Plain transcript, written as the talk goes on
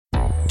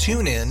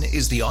TuneIn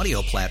is the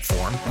audio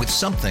platform with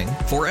something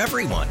for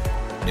everyone.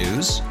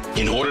 News.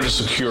 In order to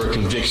secure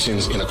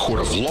convictions in a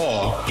court of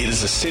law, it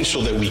is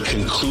essential that we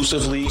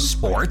conclusively.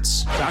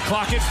 Sports. Shot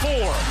clock at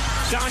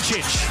 4.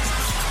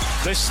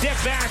 Doncic. The step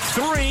back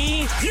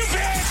 3. You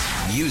bet.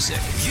 Music.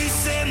 You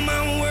set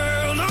my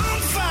world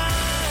on fire.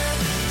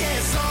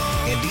 Yes,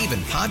 and even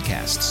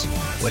podcasts.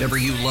 Whatever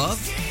you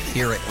love,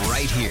 hear it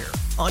right here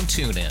on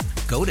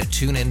TuneIn. Go to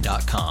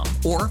TuneIn.com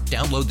or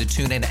download the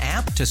TuneIn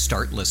app to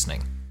start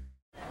listening.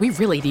 We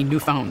really need new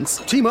phones.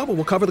 T-Mobile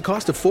will cover the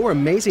cost of 4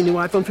 amazing new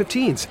iPhone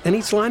 15s, and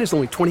each line is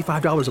only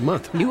 $25 a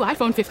month. New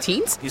iPhone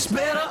 15s? It's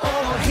better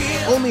over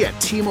here. Only at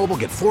T-Mobile,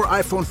 get 4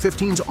 iPhone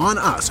 15s on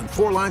us and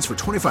 4 lines for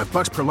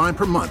 $25 per line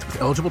per month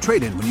with eligible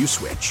trade-in when you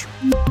switch.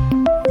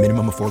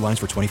 Minimum of 4 lines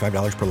for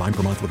 $25 per line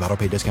per month with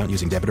autopay discount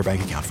using debit or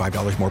bank account.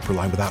 $5 more per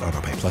line without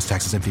autopay, plus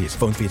taxes and fees.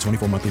 Phone fee at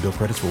 24 monthly bill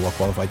credits for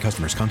well-qualified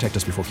customers. Contact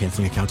us before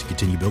canceling account to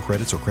continue bill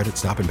credits or credit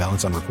stop and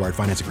balance on required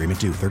finance agreement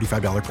due.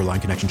 $35 per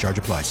line connection charge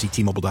applies. See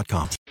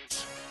T-Mobile.com.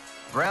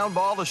 Ground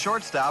ball to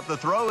shortstop. The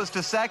throw is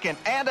to second.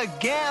 And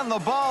again, the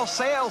ball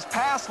sails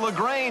past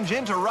LaGrange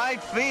into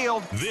right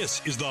field.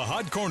 This is the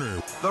Hot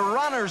Corner. The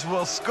runners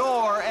will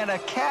score, and a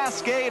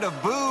cascade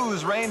of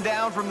boos rain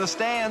down from the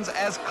stands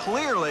as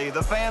clearly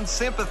the fans'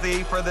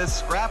 sympathy for this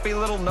scrappy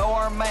little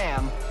no-arm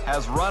man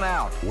has run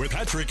out. With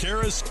Patrick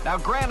Harris. Now,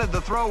 granted,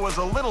 the throw was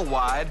a little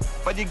wide,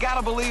 but you got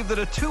to believe that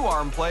a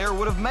two-arm player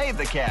would have made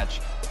the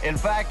catch. In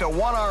fact, a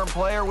one-arm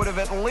player would have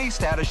at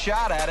least had a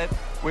shot at it,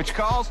 which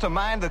calls to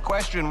mind the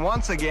question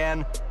once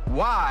again,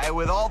 why,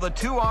 with all the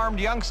two-armed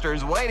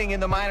youngsters waiting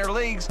in the minor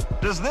leagues,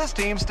 does this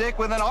team stick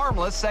with an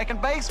armless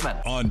second baseman?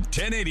 On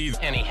 1080.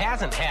 And he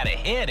hasn't had a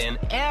hit in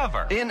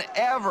ever. In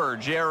ever,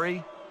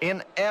 Jerry.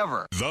 In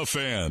ever. The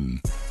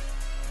Fan.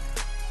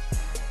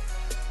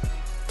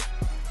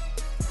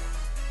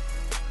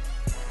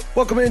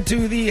 Welcome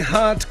into the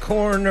Hot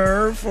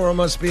Corner for it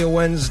must be a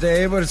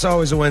Wednesday, but it's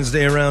always a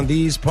Wednesday around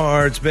these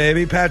parts,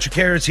 baby. Patrick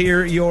Harris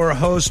here, your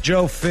host.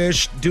 Joe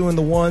Fish doing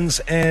the ones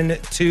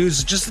and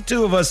twos. Just the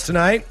two of us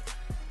tonight.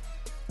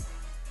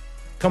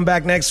 Come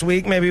back next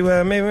week. Maybe we'll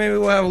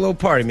have a little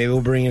party. Maybe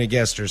we'll bring in a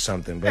guest or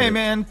something. Hey,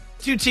 man,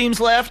 2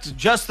 teams left,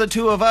 just the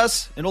two of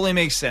us. It only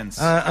makes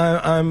sense.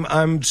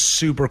 I'm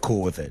super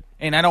cool with it.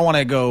 And I don't want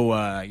to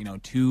go,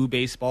 too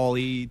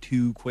baseball-y,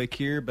 too quick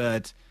here,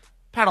 but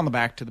pat on the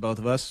back to the both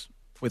of us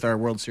with our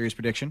World Series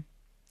prediction.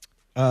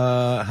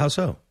 How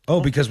so? Oh,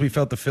 because we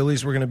felt the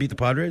Phillies were going to beat the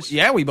Padres?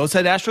 Yeah, we both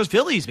said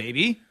Astros-Phillies,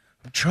 baby.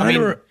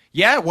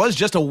 Yeah, it was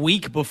just a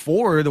week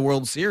before the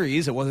World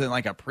Series. It wasn't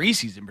like a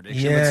preseason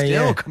prediction, but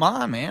still, come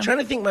on, man. I'm trying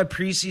to think my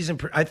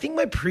preseason. I think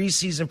my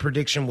preseason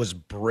prediction was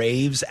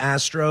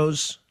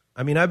Braves-Astros.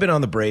 I mean, I've been on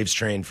the Braves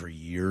train for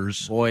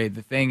years. Boy,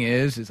 the thing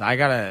is I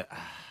gotta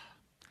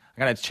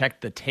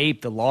check the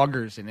tape, the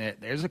loggers in it.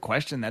 There's a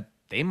question that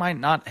they might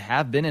not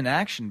have been in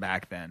action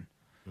back then.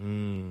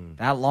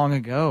 That long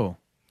ago.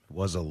 It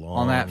was a long...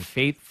 On that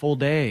fateful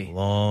day.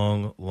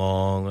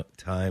 Long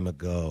time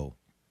ago.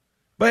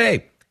 But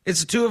hey, it's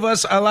the two of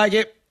us. I like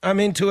it. I'm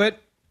into it.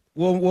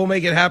 We'll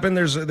make it happen.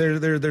 There's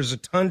a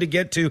ton to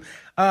get to.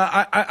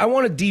 I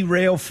want to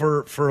derail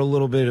for a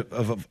little bit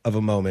of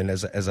a moment,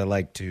 as I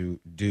like to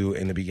do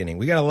in the beginning.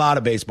 We got a lot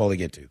of baseball to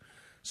get to,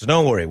 so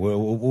don't worry.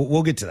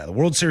 We'll get to that. The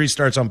World Series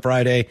starts on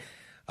Friday.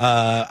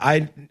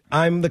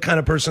 I'm the kind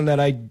of person that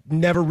I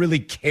never really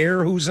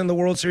care who's in the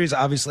World Series.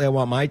 Obviously, I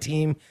want my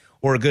team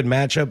or a good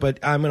matchup, but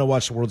I'm going to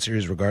watch the World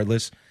Series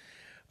regardless.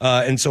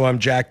 And so I'm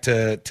jacked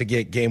to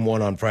get Game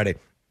 1 on Friday.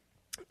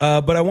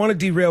 But I want to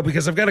derail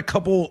because I've got a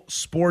couple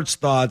sports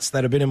thoughts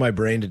that have been in my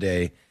brain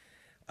today.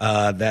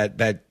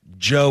 That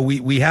Joe,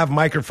 we have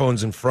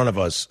microphones in front of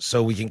us,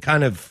 so we can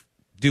kind of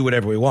do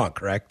whatever we want.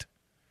 Correct?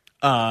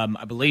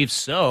 I believe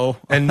so.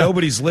 And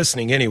nobody's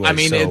listening anyway. I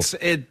mean,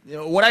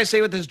 what I say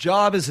with this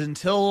job is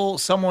until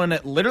someone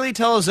literally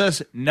tells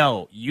us,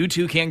 no, you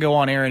two can't go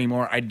on air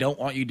anymore. I don't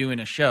want you doing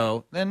a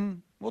show.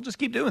 Then we'll just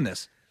keep doing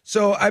this.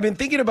 So I've been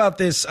thinking about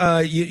this.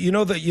 You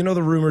know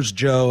the rumors,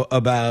 Joe,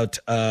 about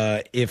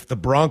if the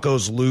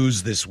Broncos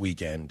lose this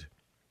weekend,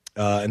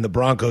 and the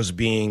Broncos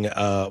being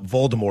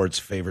Voldemort's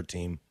favorite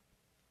team,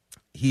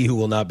 he who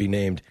will not be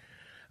named.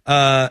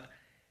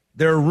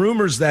 There are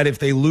rumors that if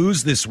they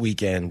lose this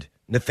weekend,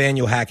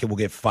 Nathaniel Hackett will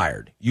get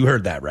fired. You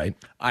heard that, right?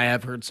 I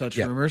have heard such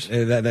rumors.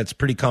 That's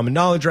pretty common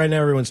knowledge right now.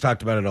 Everyone's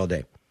talked about it all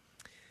day.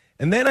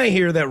 And then I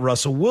hear that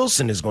Russell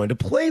Wilson is going to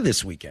play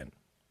this weekend.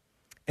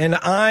 And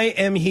I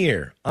am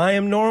here. I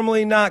am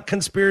normally not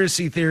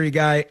conspiracy theory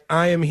guy.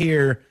 I am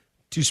here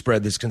to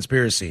spread this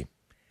conspiracy.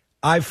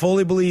 I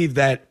fully believe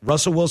that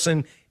Russell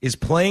Wilson is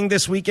playing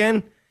this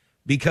weekend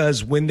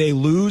because when they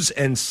lose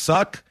and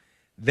suck,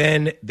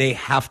 then they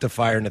have to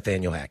fire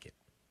Nathaniel Hackett.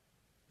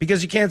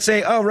 Because you can't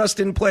say, oh, Russ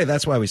didn't play,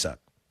 that's why we suck.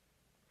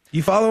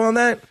 You follow on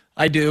that?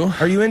 I do.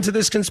 Are you into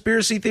this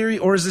conspiracy theory,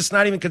 or is this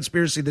not even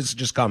conspiracy, this is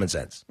just common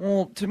sense?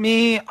 Well, to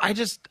me,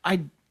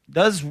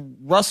 does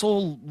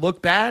Russell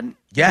look bad?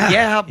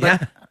 Yeah.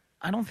 But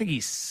I don't think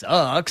he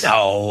sucks.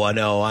 No,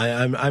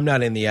 I'm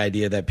not in the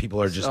idea that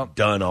people are just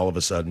done all of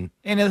a sudden.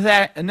 And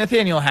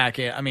Nathaniel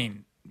Hackett, I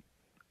mean,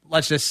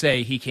 let's just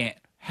say he can't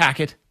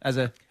hack it as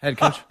a head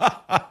coach.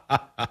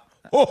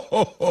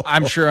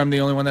 I'm sure I'm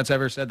the only one that's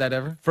ever said that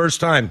ever. First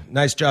time.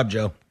 Nice job,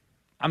 Joe.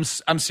 I'm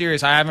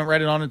serious. I haven't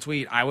read it on a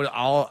tweet. I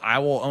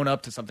will own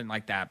up to something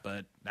like that,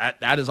 but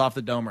that is off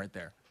the dome right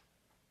there.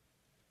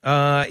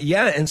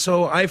 Yeah, and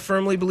so I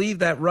firmly believe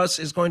that Russ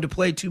is going to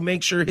play to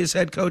make sure his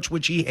head coach,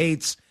 which he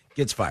hates,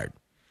 gets fired.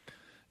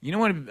 You know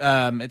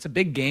what? It's a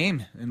big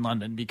game in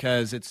London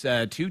because it's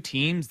two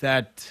teams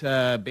that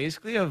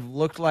basically have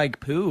looked like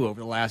poo over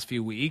the last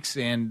few weeks.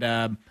 And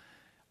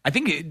I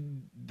think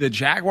the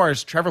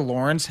Jaguars, Trevor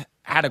Lawrence,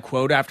 had a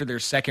quote after their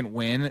second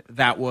win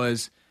that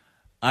was,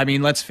 I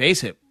mean, let's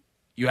face it,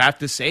 you have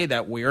to say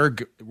that we're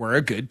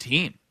a good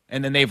team.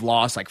 And then they've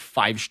lost like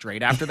 5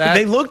 straight after that.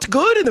 They looked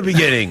good in the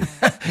beginning.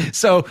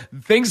 So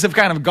things have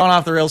kind of gone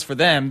off the rails for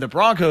them. The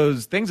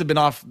Broncos, things have been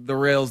off the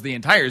rails the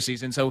entire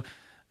season. So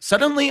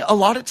suddenly a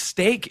lot at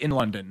stake in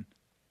London.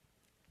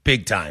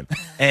 Big time.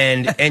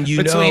 And you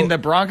Between know, the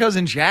Broncos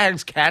and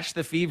Jags catch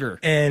the fever.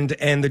 And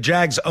the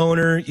Jags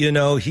owner, you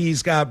know,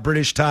 he's got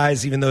British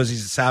ties, even though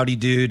he's a Saudi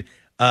dude.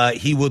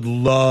 He would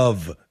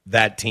love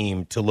that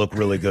team to look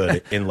really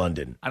good in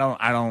London.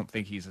 I don't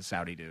think he's a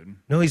Saudi dude.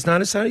 No, he's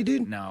not a Saudi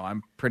dude? No,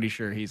 I'm pretty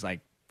sure he's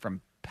like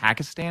from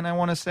Pakistan, I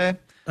want to say.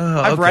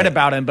 Oh, I've okay. read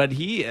about him, but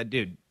he,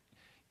 dude,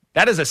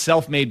 that is a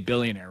self-made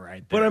billionaire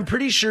right there. But I'm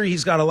pretty sure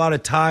he's got a lot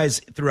of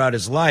ties throughout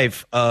his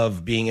life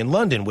of being in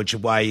London, which is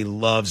why he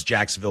loves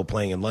Jacksonville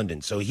playing in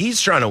London. So he's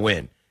trying to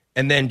win.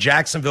 And then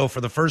Jacksonville,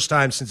 for the first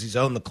time since he's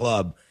owned the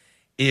club,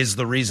 is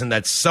the reason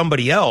that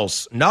somebody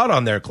else, not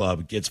on their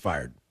club, gets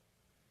fired.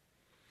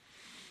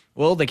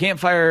 Well, they can't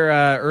fire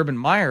Urban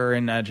Meyer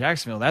in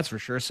Jacksonville, that's for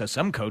sure. So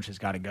some coach has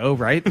got to go,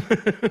 right?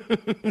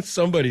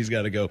 Somebody's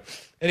got to go.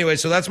 Anyway,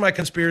 so that's my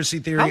conspiracy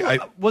theory.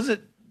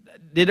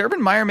 Did Urban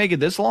Meyer make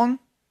it this long?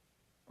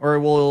 Or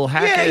will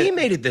Hackett? Yeah, he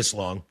made it this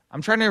long.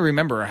 I'm trying to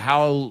remember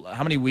how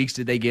many weeks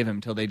did they give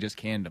him till they just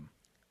canned him?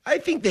 I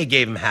think they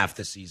gave him half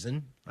the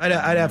season. I'd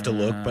have to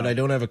look, but I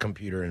don't have a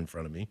computer in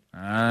front of me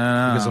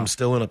because I'm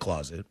still in a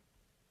closet.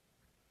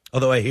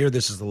 Although I hear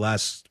this is the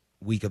last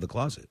week of the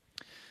closet.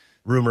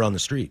 Rumor on the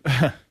street.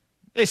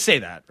 They say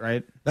that,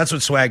 right? That's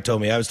what Swag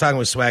told me. I was talking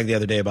with Swag the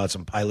other day about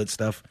some pilot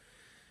stuff,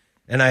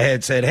 and I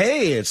had said,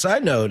 "Hey,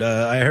 side note,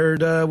 I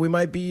heard we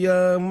might be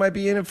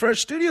in a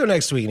fresh studio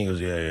next week." And he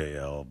goes, "Yeah,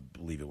 I'll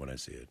believe it when I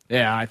see it."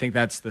 Yeah, I think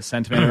that's the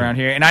sentiment around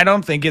here, and I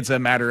don't think it's a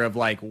matter of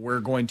like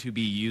we're going to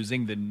be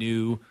using the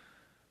new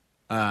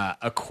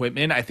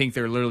equipment. I think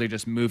they're literally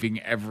just moving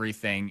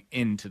everything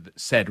into the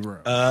said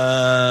room.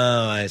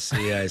 Oh, I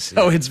see.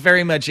 So it's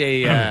very much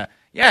a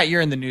you're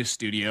in the new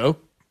studio.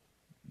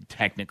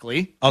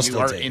 Technically, I'll still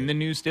you are take in it. the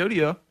new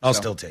studio. I'll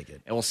still take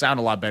it. It will sound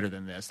a lot better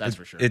than this, that's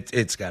for sure.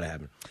 It's got to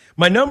happen.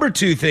 My number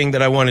 2 thing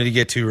that I wanted to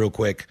get to real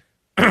quick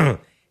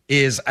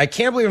is, I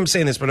can't believe I'm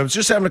saying this, but I was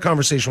just having a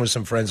conversation with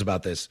some friends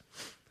about this.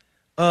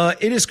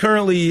 It is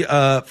currently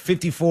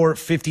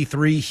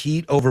 54-53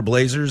 Heat over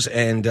Blazers,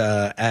 and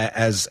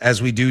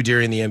as we do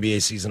during the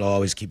NBA season, I'll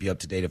always keep you up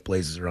to date if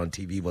Blazers are on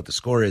TV, what the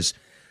score is,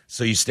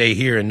 so you stay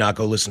here and not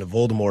go listen to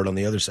Voldemort on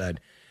the other side.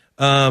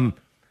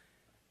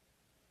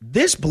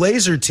 This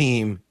Blazer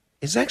team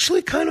is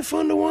actually kind of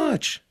fun to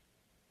watch.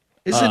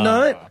 Is it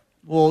not?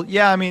 Well,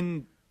 yeah, I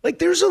mean, like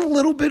there's a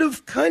little bit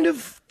of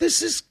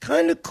this is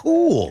kind of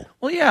cool.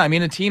 Well, yeah, I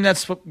mean, a team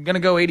that's going to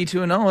go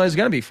 82-0 is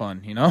going to be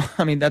fun, you know?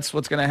 I mean, that's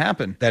what's going to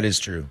happen. That is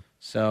true.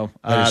 So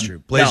that is true.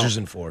 Blazers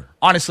in 4.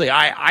 Honestly,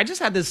 I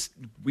just had this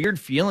weird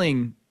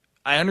feeling.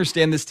 I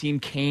understand this team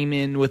came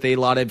in with a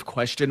lot of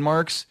question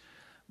marks,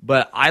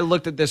 but I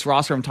looked at this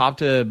roster from top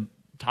to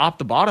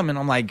bottom, and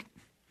I'm like,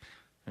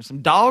 there's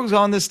some dogs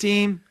on this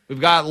team. We've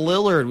got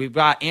Lillard. We've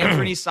got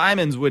Anthony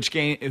Simons,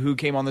 who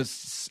came on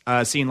this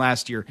scene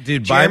last year.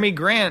 Dude, Jeremy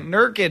Grant,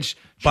 Nurkic.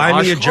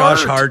 Buy me a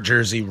Josh Hart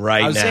jersey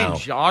right now.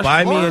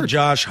 Buy me a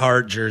Josh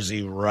Hart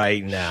jersey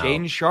right now.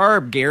 Shaedon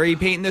Sharpe, Gary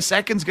Payton II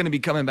is going to be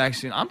coming back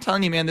soon. I'm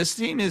telling you, man, this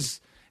team it's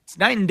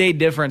night and day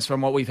difference from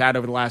what we've had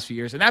over the last few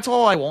years, and that's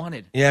all I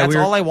wanted. Yeah,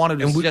 all I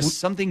wanted was just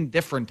something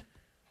different.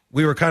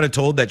 We were kind of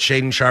told that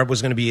Shaedon Sharpe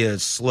was going to be a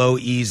slow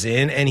ease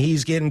in, and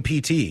he's getting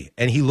PT,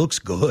 and he looks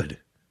good.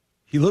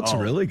 He looks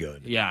really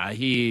good. Yeah,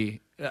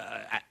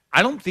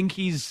 I don't think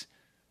he's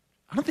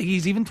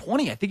even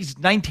 20. I think he's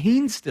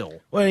 19 still.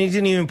 Well, he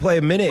didn't even play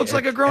a minute. Looks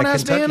like a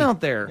grown-ass man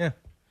out there.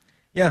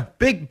 Yeah.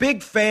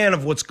 Big fan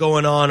of what's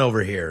going on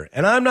over here.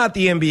 And I'm not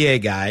the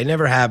NBA guy. I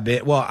never have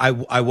been. Well,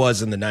 I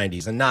was in the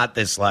 90s, and not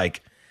this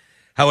like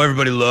how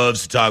everybody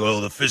loves to talk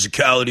about the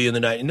physicality in the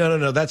 90s.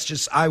 No. That's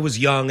just I was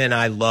young, and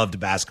I loved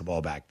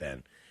basketball back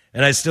then.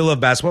 And I still love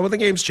basketball, but the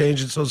game's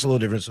changed, so it's a little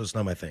different, so it's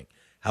not my thing.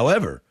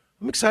 However,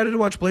 I'm excited to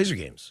watch Blazer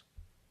games.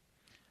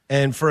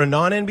 And for a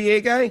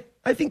non-NBA guy,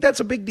 I think that's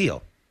a big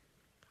deal.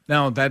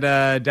 No, that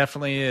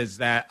definitely is.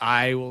 That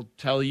I will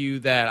tell you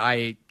that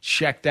I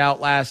checked out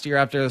last year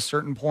after a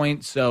certain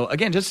point. So,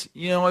 again, just,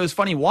 it was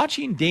funny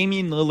watching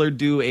Damian Lillard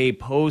do a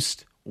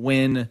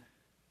post-win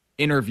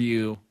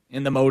interview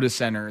in the Moda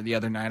Center the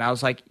other night. I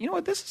was like, you know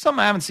what? This is something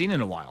I haven't seen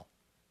in a while.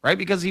 right?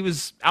 Because he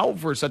was out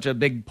for such a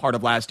big part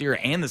of last year,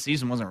 and the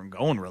season wasn't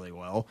going really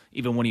well,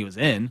 even when he was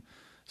in.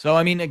 So,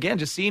 I mean, again,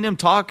 just seeing him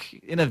talk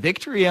in a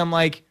victory, I'm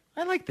like,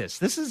 I like this.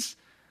 This is,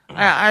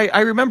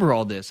 I remember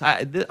all this.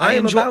 I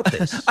am about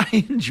this.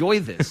 I enjoy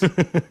this.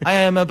 I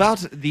am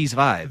about these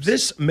vibes.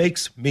 This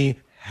makes me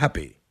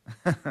happy.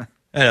 I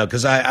know,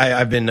 because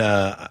I've been,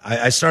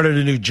 I started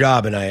a new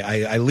job, and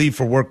I leave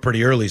for work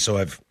pretty early,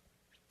 so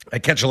I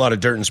catch a lot of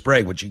Dirt and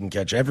Sprague, which you can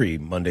catch every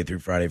Monday through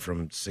Friday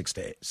from 6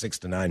 to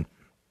 9.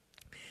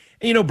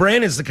 And,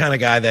 Brandon's the kind of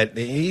guy that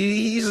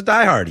he's a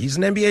diehard. He's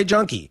an NBA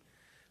junkie.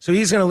 So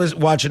he's going to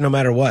watch it no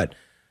matter what.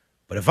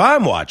 But if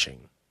I'm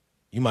watching,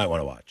 you might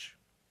want to watch.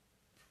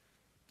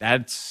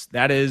 That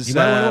is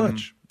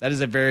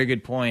a very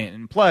good point.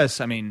 And plus,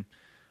 I mean,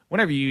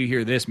 whenever you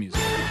hear this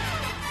music,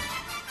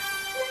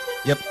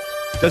 yep,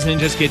 doesn't it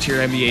just get your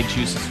NBA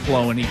juices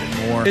flowing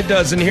even more? It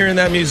does. And hearing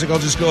that music, I'll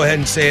just go ahead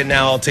and say it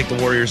now. I'll take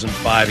the Warriors in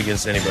 5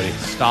 against anybody.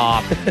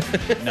 Stop.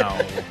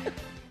 No.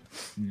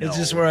 It's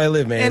just where I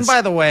live, man. And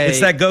by the way,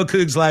 it's that Go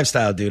Cougs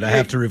lifestyle, dude. I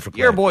have to root for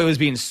Clay. Your boy was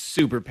being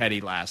super petty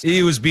last night.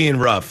 He was being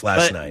rough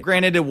last night.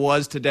 Granted, it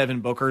was to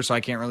Devin Booker, so I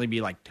can't really be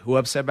like too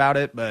upset about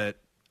it. But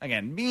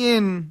again,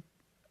 being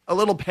a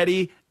little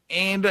petty,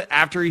 and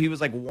after he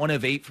was like 1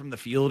 of 8 from the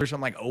field or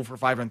something, like 0 for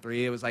 5 from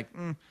 3, it was like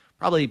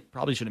probably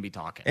shouldn't be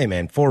talking. Hey,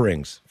 man, 4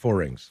 rings. 4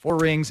 rings. 4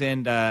 rings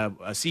and a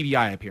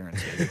CBI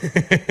appearance,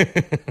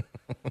 baby.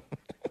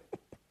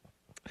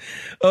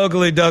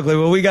 Ugly Dougly.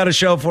 Well, we got a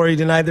show for you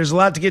tonight. There's a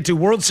lot to get to.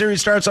 World Series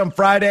starts on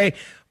Friday,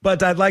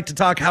 but I'd like to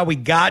talk how we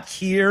got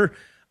here.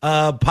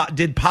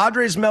 Did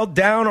Padres melt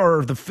down, or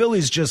are the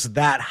Phillies just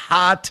that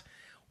hot?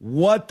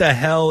 What the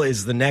hell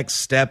is the next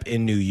step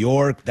in New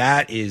York?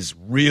 That is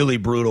really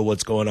brutal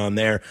what's going on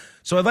there.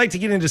 So I'd like to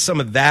get into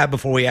some of that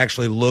before we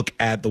actually look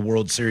at the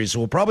World Series. So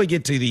we'll probably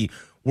get to the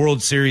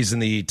World Series in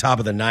the top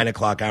of the 9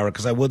 o'clock hour,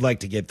 because I would like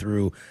to get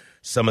through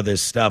some of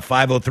this stuff.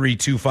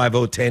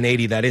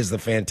 503-250-1080. That is the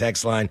fan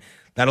text line.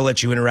 That'll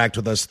let you interact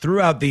with us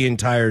throughout the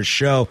entire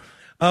show.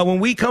 When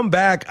we come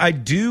back,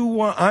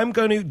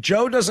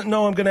 Joe doesn't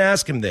know I'm going to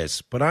ask him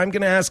this, but I'm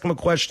going to ask him a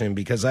question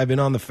because I've been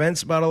on the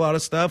fence about a lot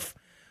of stuff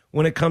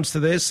when it comes to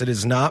this. It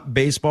is not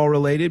baseball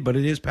related, but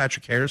it is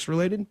Patrick Harris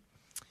related.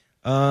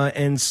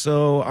 And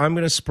so I'm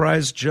going to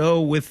surprise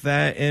Joe with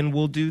that, and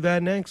we'll do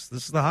that next.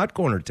 This is the Hot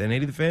Corner,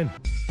 1080 The Fan.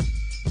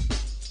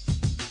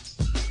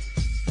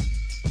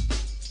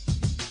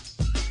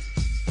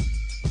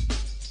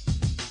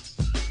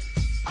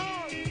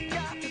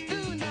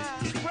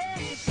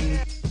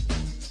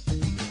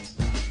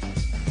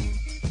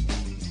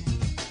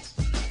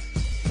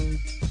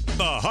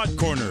 The Hot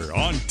Corner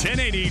on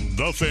 1080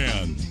 The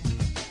Fan.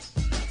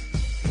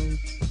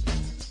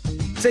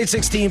 It's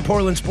 816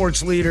 Portland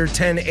Sports Leader,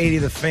 1080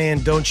 The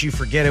Fan. Don't you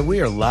forget it.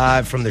 We are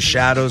live from the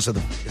shadows of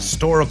the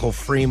historical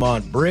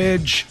Fremont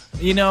Bridge.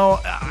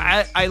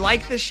 I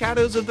like the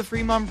shadows of the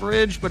Fremont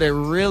Bridge, but it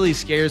really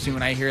scares me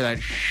when I hear that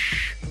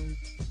shh.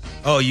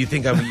 Oh, you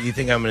think I'm going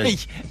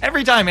to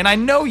every time, and I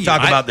know you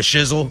talk about the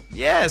shizzle?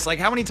 Yes, like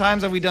how many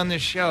times have we done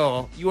this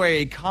show? You are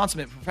a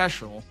consummate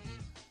professional.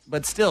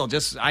 But still,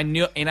 I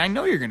know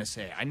you're going to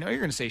say it. I know you're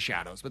going to say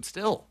shadows, but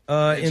still.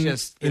 In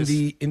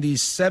the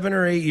 7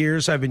 or 8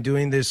 years I've been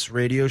doing this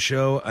radio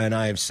show, and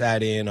I have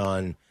sat in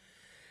on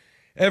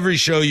every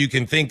show you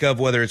can think of,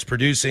 whether it's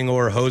producing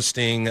or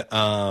hosting.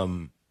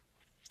 I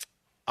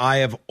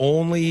have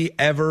only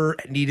ever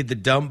needed the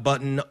dump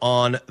button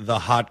on the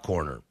Hot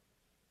Corner.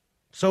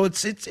 So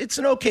it's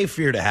an okay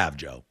fear to have,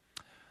 Joe.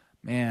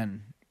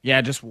 Man.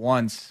 Yeah, just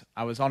once.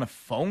 I was on a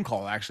phone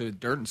call, actually,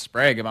 with Dirt and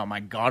Sprague about my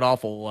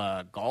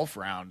god-awful golf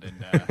round,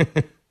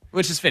 and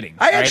which is fitting.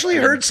 I actually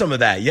heard some of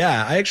that.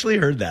 Yeah, I actually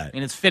heard that. I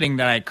mean, it's fitting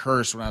that I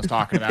cursed when I was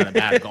talking about a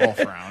bad golf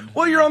round.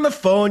 Well, you're on the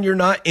phone. You're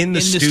not in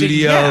the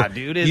studio. Yeah,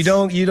 dude. You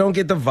don't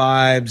get the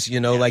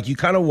vibes. Like you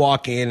kind of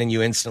walk in and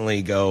you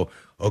instantly go,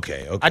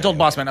 okay. I told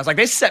Bossman, I was like,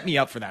 they set me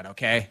up for that,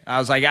 okay? I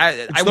was like,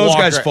 it's those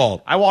guys'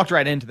 fault. I walked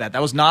right into that.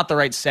 That was not the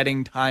right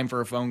setting time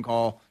for a phone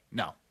call.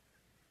 No,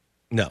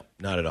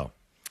 not at all.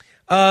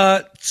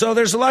 So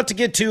there's a lot to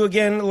get to.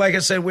 Again, like I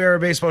said, we are a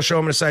baseball show.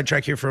 I'm going to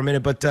sidetrack here for a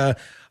minute, but I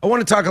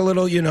want to talk a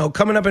little,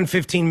 coming up in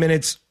 15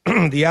 minutes,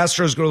 the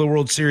Astros go to the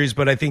World Series,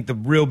 but I think the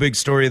real big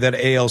story of that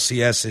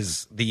ALCS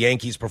is the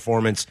Yankees'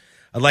 performance.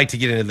 I'd like to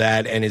get into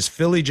that. And is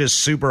Philly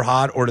just super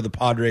hot, or do the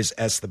Padres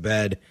S the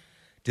bed?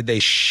 Did they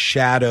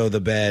shadow the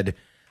bed?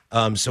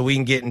 So we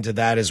can get into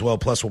that as well.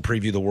 Plus, we'll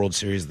preview the World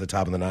Series at the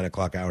top of the 9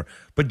 o'clock hour.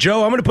 But,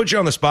 Joe, I'm going to put you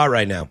on the spot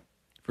right now.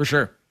 For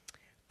sure.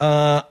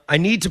 I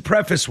need to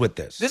preface with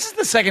this. This is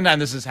the second time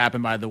this has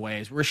happened, by the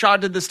way.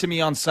 Rashad did this to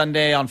me on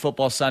Sunday, on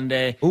Football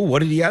Sunday. Ooh, what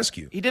did he ask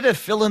you? He did a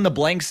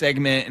fill-in-the-blank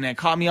segment, and it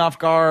caught me off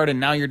guard, and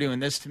now you're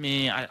doing this to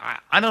me.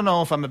 I don't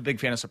know if I'm a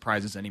big fan of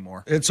surprises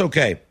anymore. It's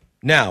okay.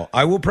 Now,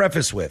 I will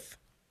preface with,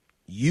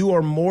 you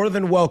are more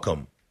than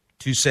welcome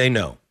to say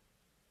no.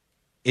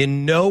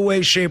 In no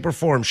way, shape, or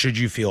form should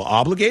you feel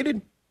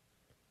obligated.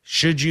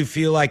 Should you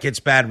feel like it's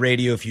bad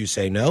radio if you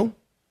say no?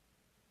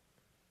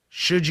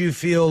 Should you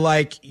feel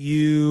like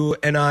you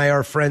and I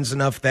are friends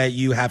enough that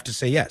you have to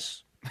say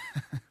yes?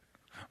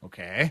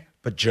 Okay.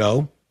 But,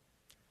 Joe,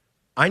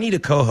 I need a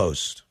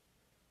co-host.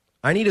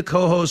 I need a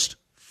co-host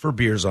for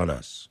Beers on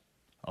Us.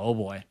 Oh,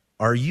 boy.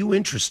 Are you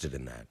interested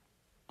in that?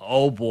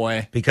 Oh,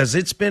 boy. Because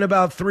it's been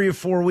about 3 or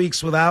 4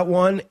 weeks without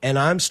one, and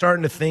I'm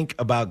starting to think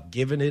about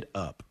giving it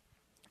up.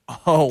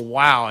 Oh,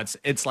 wow.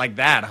 It's like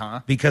that,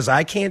 huh? Because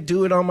I can't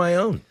do it on my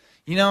own.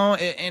 You know,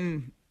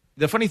 and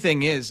the funny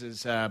thing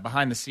is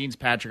behind the scenes,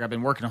 Patrick, I've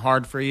been working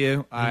hard for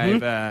you.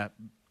 Mm-hmm. I've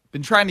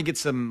been trying to get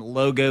some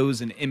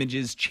logos and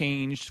images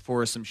changed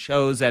for some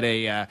shows that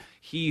a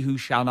He Who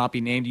Shall Not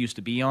Be Named used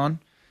to be on.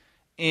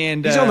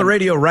 And he's on the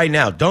radio right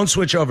now. Don't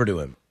switch over to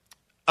him.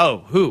 Oh,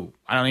 who?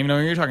 I don't even know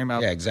what you're talking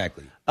about. Yeah,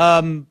 exactly.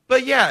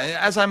 But yeah,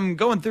 as I'm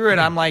going through it,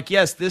 I'm like,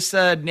 yes, this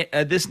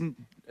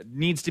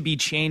needs to be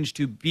changed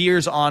to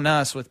Beers on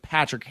Us with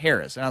Patrick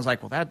Harris. And I was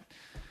like, well, that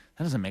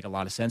doesn't make a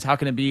lot of sense. How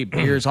can it be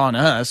Beers on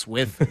Us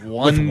with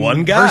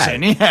one guy?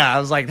 Person? Yeah, I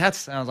was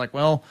like,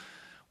 well,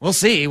 we'll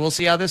see. We'll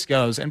see how this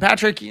goes. And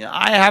Patrick,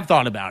 I have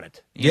thought about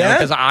it.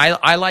 Because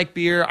I like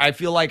beer. I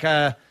feel like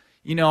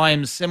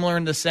I'm similar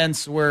in the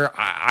sense where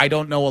I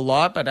don't know a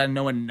lot, but I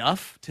know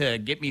enough to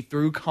get me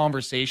through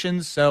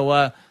conversations.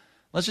 So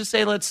let's just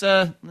say let's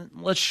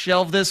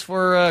shelve this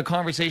for a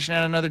conversation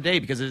at another day,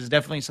 because it is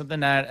definitely something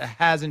that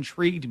has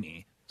intrigued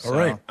me. So, all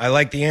right. I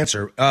like the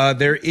answer.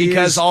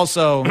 Because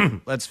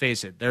also, let's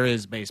face it, there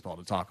is baseball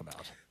to talk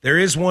about. There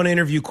is one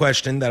interview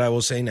question that I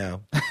will say now.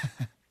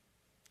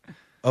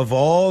 Of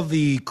all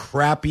the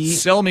crappy...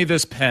 Sell me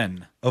this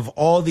pen. Of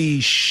all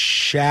the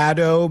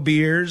shadow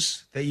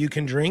beers that you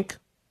can drink,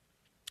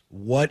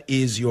 what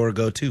is your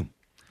go-to?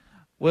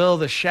 Well,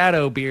 the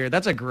shadow beer,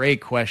 that's a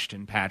great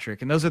question,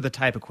 Patrick. And those are the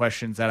type of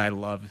questions that I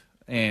love.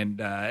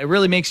 And it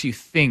really makes you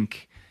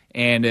think.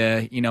 And,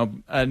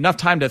 enough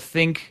time to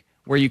think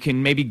where you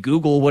can maybe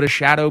Google what a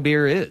shadow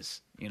beer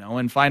is,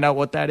 and find out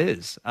what that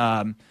is.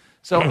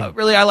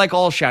 Really, I like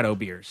all shadow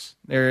beers.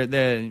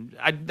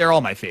 They're all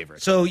my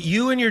favorites. So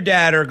you and your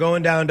dad are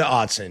going down to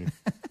Autzen.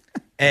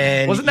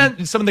 And wasn't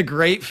that some of the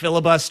great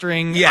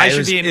filibustering? Yeah, it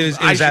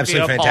was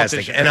absolutely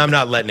fantastic. And I'm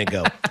not letting it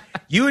go.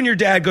 You and your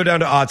dad go down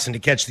to Autzen to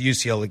catch the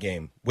UCLA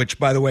game, which,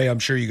 by the way, I'm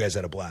sure you guys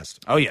had a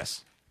blast. Oh,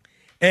 yes.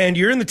 And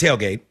you're in the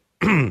tailgate,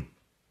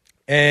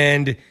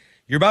 and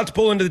you're about to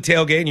pull into the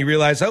tailgate, and you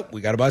realize,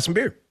 we got to buy some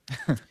beer.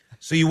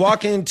 So you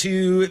walk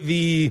into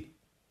the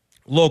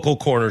local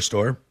corner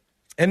store,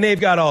 and they've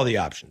got all the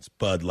options: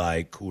 Bud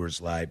Light,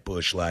 Coors Light,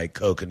 Busch Light,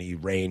 Kokanee,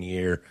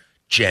 Rainier,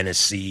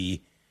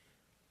 Genesee,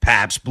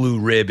 Pabst Blue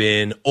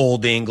Ribbon,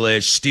 Old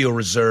English, Steel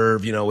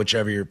Reserve,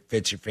 whichever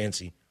fits your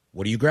fancy.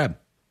 What do you grab?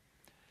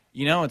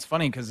 It's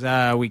funny because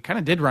we kind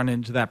of did run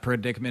into that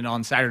predicament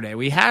on Saturday.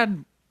 We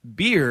had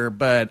beer,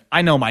 but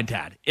I know my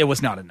dad. It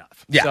was not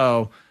enough. Yeah.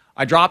 So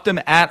I dropped him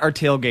at our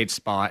tailgate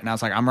spot, and I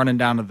was like, I'm running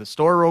down to the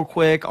store real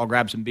quick. I'll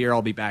grab some beer.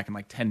 I'll be back in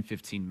like 10,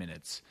 15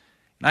 minutes.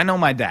 And I know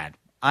my dad.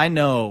 I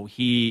know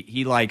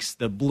he likes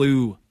the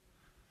blue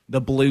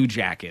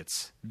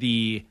jackets,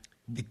 the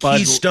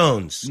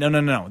Keystones.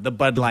 No. The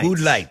Bud Lights. Bud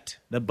Light.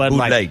 The Bud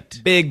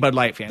Light. Big Bud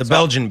Light fan. The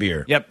Belgian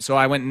beer. Yep. So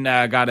I went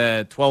and got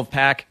a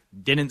 12-pack.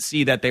 Didn't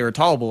see that they were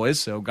tall boys,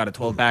 so got a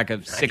 12-pack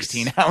of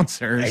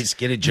 16-ounces. Nice.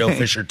 Get it, Joe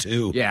Fisher,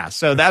 too. Yeah.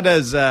 So that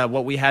is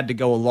what we had to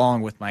go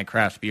along with my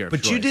craft beer.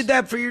 But you did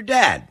that for your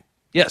dad.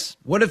 Yes.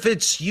 What if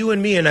it's you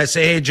and me and I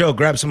say, hey, Joe,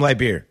 grab some light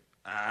beer?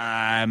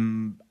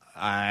 I'm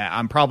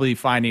probably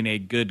finding a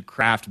good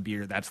craft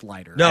beer that's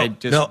lighter.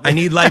 I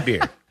need light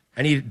beer.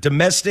 I need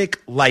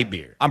domestic light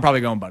beer. I'm probably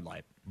going Bud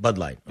Light. Bud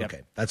Light. Yep.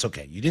 Okay. That's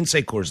okay. You didn't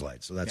say Coors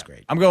Light, so that's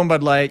great. I'm going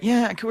Bud Light.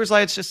 Yeah, Coors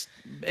Light's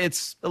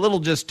it's a little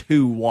just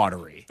too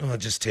watery. Oh, it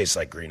just tastes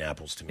like green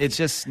apples to me. It's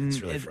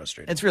really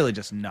frustrating. It's really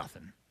just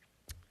nothing.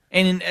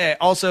 And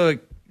also,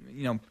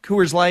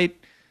 Coors Light,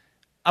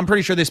 I'm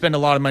pretty sure they spend a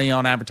lot of money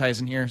on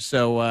advertising here,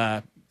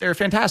 so they're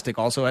fantastic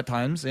also at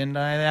times, and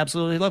I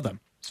absolutely love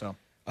them. So.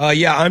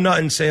 I'm not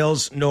in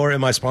sales, nor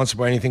am I sponsored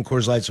by anything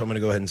Coors Light, so I'm going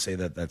to go ahead and say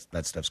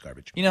that stuff's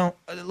garbage.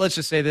 Let's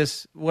just say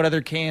this. What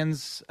other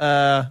cans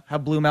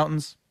have Blue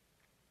Mountains?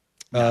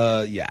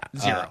 Yeah.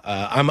 Zero.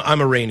 I'm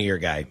a Rainier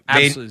guy.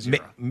 Absolutely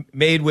zero.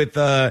 Made with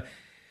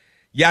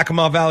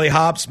Yakima Valley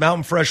hops,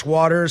 mountain fresh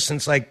water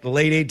since like the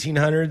late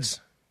 1800s.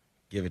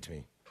 Give it to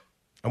me.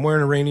 I'm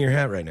wearing a Rainier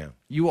hat right now.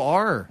 You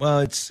are? Well,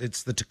 it's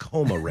the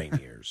Tacoma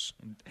Rainiers.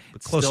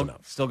 But close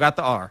enough. Still got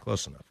the R.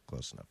 Close enough.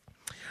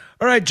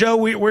 All right, Joe,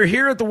 we're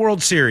here at the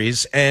World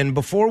Series, and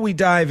before we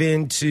dive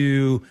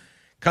into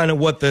kind of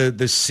what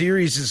the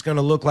series is going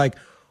to look like,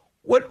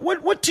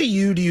 what to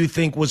you do you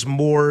think was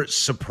more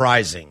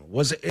surprising?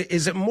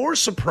 Is it more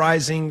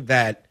surprising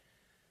that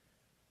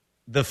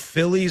the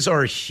Phillies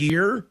are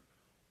here,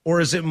 or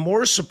is it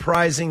more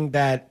surprising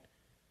that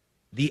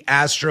the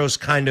Astros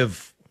kind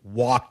of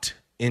walked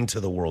into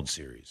the World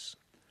Series?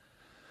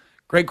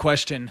 Great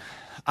question.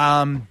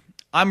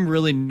 I'm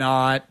really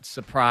not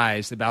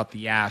surprised about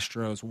the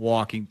Astros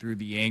walking through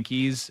the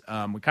Yankees.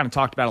 We kind of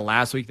talked about it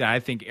last week that I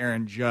think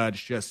Aaron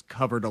Judge just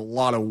covered a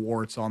lot of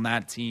warts on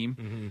that team.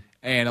 Mm-hmm.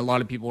 And a lot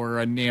of people were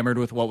enamored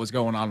with what was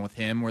going on with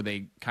him, where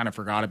they kind of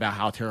forgot about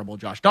how terrible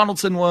Josh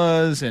Donaldson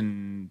was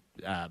and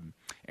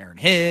Aaron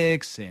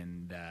Hicks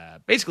and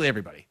basically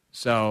everybody.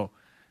 So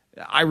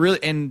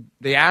and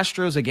the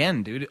Astros,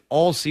 again, dude,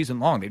 all season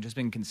long, they've just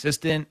been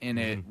consistent,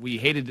 and we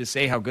hated to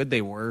say how good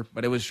they were,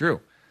 but it was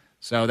true.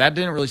 So that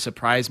didn't really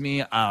surprise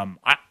me. I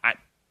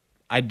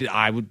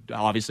would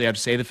obviously have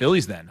to say the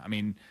Phillies then. I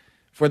mean,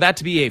 for that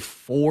to be a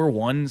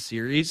 4-1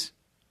 series,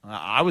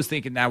 I was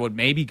thinking that would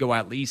maybe go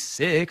at least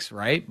 6,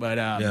 right? But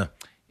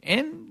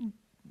and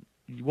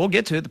we'll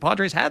get to it. The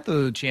Padres had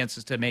the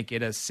chances to make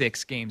it a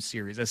 6-game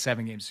series, a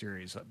 7-game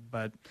series,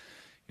 but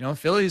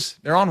Phillies,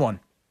 they're on one.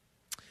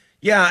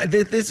 Yeah,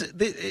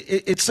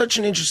 it's such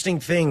an interesting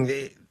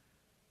thing.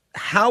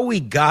 How we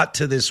got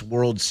to this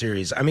World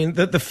Series. I mean,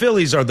 the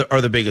Phillies are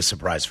the biggest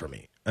surprise for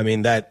me. I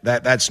mean,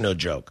 that's no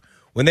joke.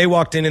 When they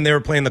walked in and they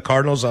were playing the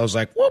Cardinals, I was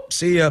like, whoop,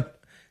 see ya.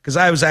 Because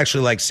I was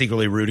actually like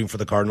secretly rooting for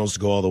the Cardinals to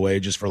go all the way,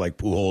 just for like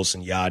Pujols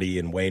and Yachty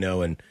and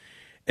Waino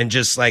and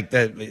just like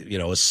that,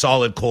 a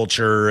solid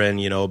culture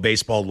and,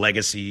 baseball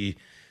legacy,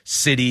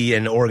 city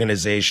and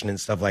organization and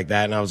stuff like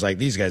that. And I was like,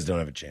 these guys don't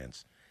have a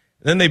chance.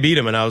 And then they beat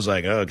them, and I was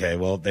like, okay,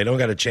 well, they don't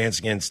got a chance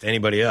against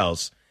anybody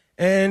else.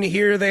 And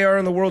here they are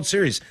in the World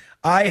Series.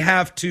 I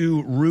have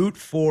to root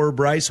for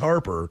Bryce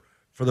Harper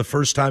for the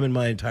first time in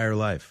my entire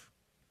life.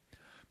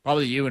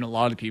 Probably you and a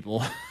lot of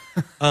people.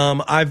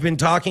 I've been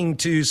talking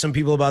to some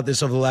people about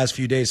this over the last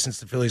few days since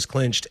the Phillies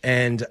clinched,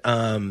 and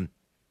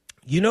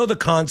the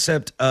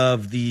concept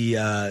of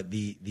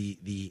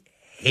the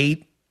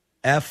hate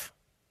F.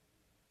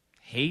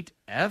 Hate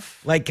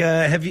F? Like,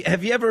 have you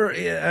ever?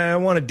 I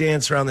want to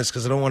dance around this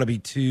because I don't want to be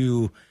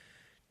too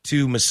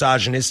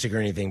misogynistic or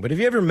anything. But have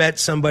you ever met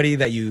somebody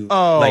that you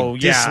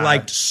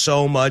disliked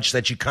so much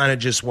that you kind of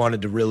just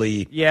wanted to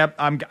really? Yep,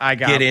 I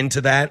get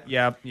into that.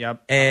 Yep.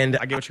 And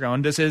I get what you're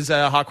going. This is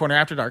Hot Corner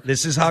After Dark.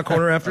 This is Hot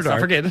Corner After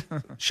Dark. Not forget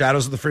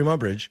Shadows of the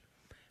Fremont Bridge.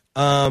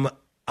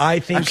 I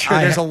think I'm sure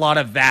there's a lot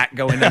of that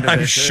going into this.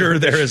 I'm sure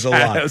there is a lot.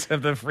 Shadows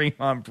of the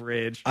Fremont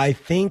Bridge. I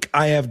think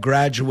I have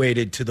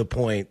graduated to the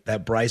point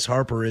that Bryce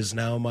Harper is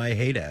now my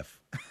hate F.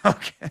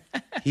 Okay.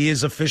 He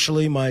is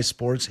officially my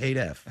sports hate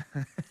F.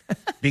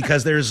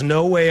 Because there's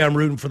no way I'm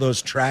rooting for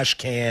those trash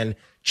can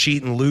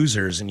cheating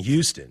losers in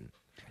Houston.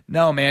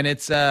 No, man,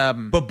 it's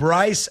But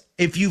Bryce,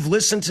 if you've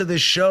listened to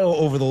this show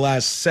over the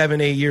last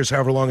 7-8 years,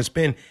 however long it's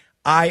been,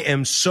 I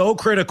am so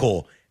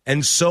critical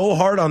and so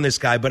hard on this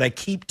guy, but I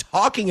keep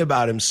talking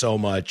about him so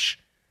much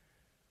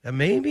that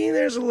maybe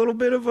there's a little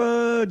bit of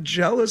a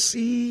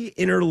jealousy,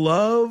 inner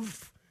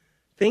love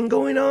thing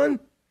going on.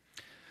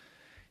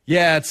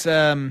 Yeah, it's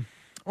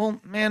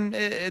well, man,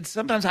 it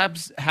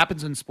sometimes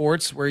happens in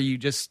sports where you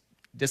just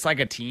dislike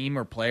a team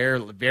or player,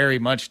 very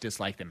much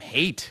dislike them,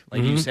 hate,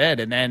 like you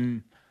said, and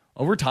then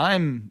over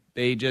time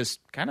they just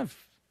kind of,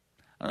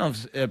 I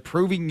don't know if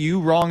proving you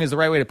wrong is the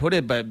right way to put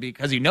it, but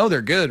because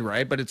they're good,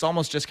 right? But it's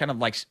almost just kind of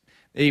like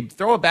they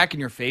throw it back in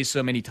your face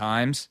so many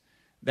times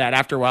that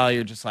after a while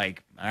you're just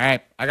like, all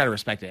right, I got to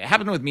respect it. It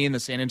happened with me in the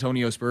San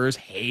Antonio Spurs,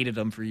 hated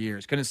them for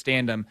years, couldn't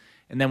stand them.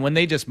 And then when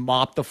they just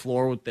mopped the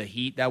floor with the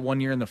Heat that one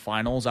year in the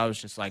finals, I was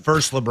just like...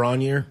 First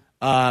LeBron year?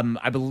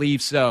 I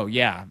believe so,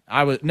 yeah.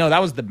 That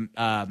was the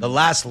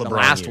last LeBron the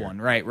last year. one,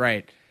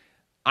 right.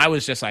 I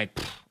was just like,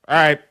 all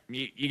right,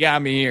 you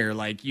got me here.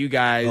 Like, you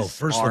guys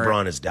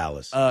LeBron is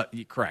Dallas.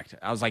 Correct.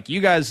 I was like, you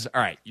guys,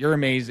 all right, you're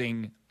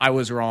amazing. I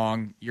was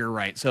wrong. You're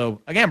right.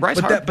 So, again, Bryce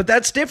Harper. But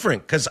that's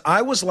different because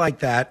I was like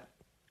that.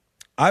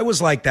 I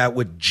was like that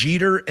with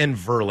Jeter and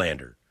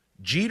Verlander.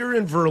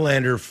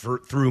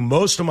 Through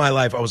most of my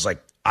life, I was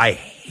like, I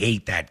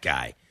hate that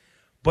guy.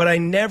 But I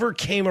never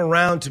came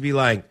around to be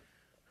like,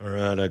 all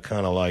right, I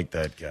kind of like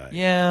that guy.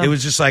 Yeah. It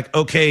was just like,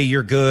 okay,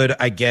 you're good.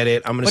 I get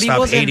it. I'm going to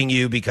stop hating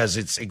you because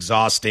it's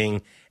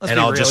exhausting, and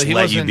I'll just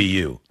let you be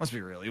you. Let's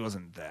be real. He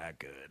wasn't that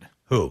good.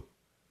 Who?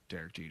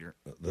 Derek Jeter.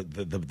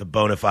 The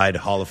bona fide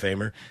Hall of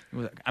Famer?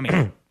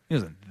 He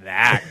wasn't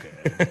that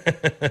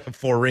good.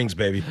 4 rings,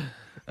 baby.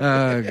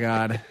 Oh,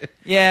 God.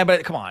 Yeah,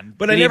 but come on.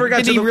 But did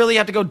he really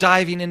have to go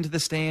diving into the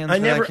stands? I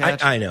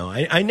know.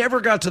 I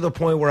never got to the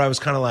point where I was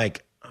kind of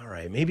like, all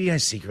right, maybe I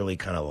secretly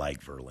kind of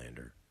like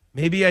Verlander.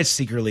 Maybe I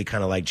secretly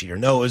kind of like Jeter.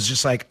 No, it was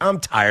just like, I'm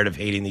tired of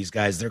hating these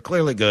guys. They're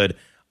clearly good.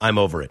 I'm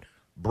over it.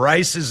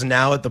 Bryce is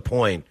now at the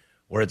point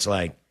where it's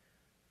like,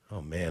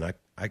 oh, man,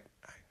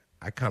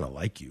 I kind of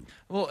like you.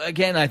 Well,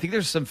 again, I think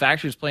there's some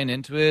factors playing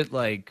into it,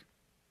 like...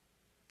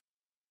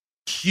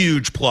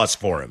 Huge plus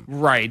for him.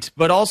 Right,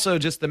 but also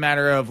just the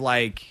matter of,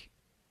 like,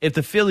 if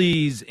the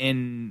Phillies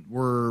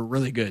were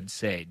really good,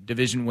 say,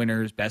 division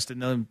winners, best in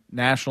the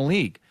National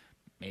League,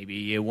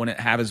 maybe it wouldn't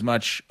have as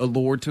much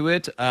allure to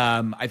it.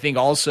 I think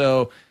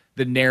also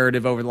the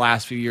narrative over the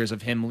last few years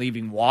of him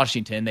leaving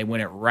Washington. They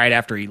win it right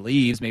after he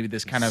leaves. Maybe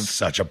this kind of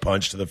such a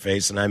punch to the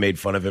face, and I made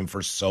fun of him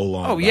for so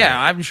long. Oh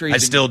yeah, I'm sure. I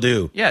still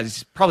do. Yeah,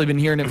 he's probably been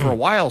hearing it for a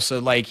while. So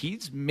like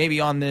he's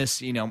maybe on this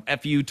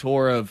FU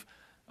tour of,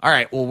 all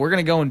right, well we're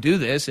gonna go and do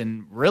this.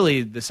 And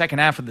really, the second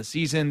half of the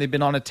season they've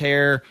been on a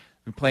tear.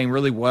 They're playing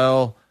really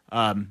well.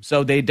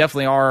 So they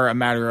definitely are a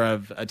matter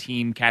of a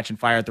team catching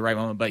fire at the right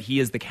moment, but he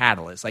is the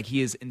catalyst. Like,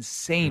 he is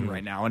insane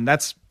right now. And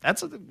that's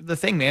the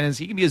thing, man, is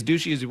he can be as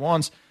douchey as he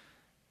wants.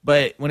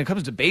 But when it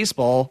comes to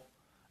baseball,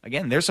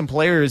 again, there's some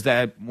players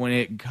that when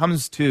it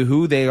comes to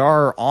who they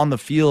are on the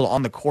field,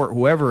 on the court,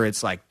 whoever,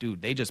 it's like,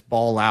 dude, they just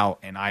ball out,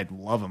 and I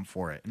love him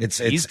for it.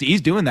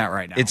 He's doing that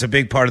right now. It's a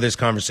big part of this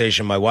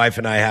conversation my wife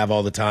and I have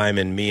all the time,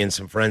 and me and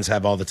some friends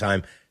have all the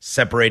time,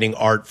 separating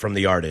art from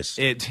the artist.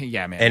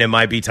 Yeah, man. And it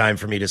might be time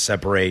for me to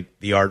separate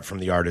the art from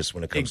the artist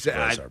when it comes to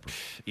pros art.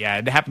 Yeah,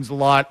 it happens a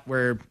lot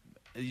where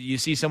you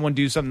see someone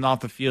do something off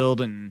the field,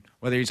 and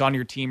whether he's on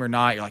your team or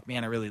not, you're like,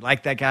 man, I really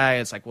like that guy.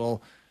 It's like,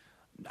 well,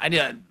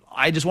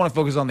 I just want to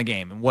focus on the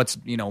game and what's,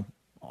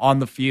 on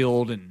the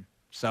field. And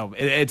so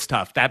it's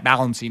tough. That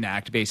balancing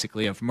act,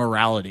 basically, of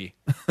morality.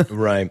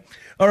 Right.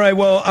 All right.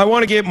 Well, I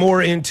want to get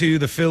more into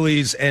the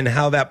Phillies and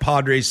how that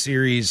Padres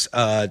series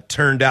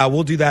turned out.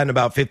 We'll do that in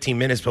about 15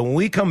 minutes. But when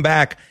we come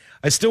back,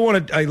 I still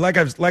want to, like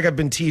I've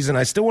been teasing,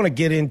 I still want to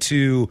get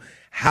into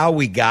how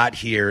we got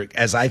here,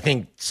 as I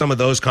think some of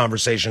those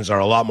conversations are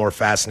a lot more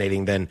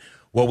fascinating than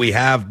what we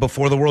have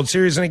before the World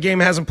Series, and a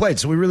game hasn't played.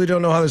 So we really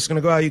don't know how this is going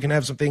to go out. You can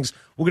have some things.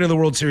 We'll get into the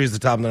World Series at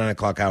the top of the 9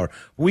 o'clock hour.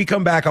 When we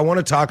come back, I want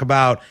to talk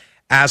about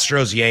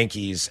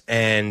Astros-Yankees.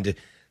 And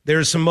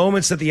there's some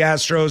moments that the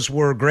Astros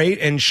were great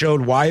and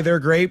showed why they're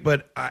great,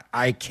 but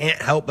I can't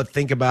help but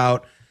think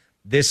about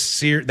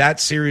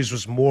that series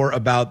was more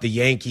about the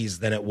Yankees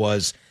than it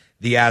was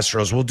the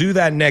Astros. We'll do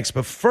that next.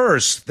 But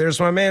first, there's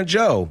my man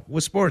Joe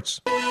with sports.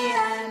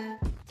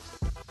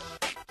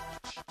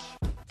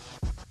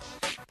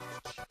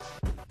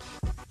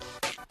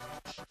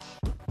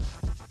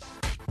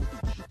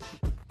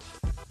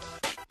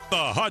 The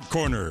Hot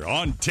Corner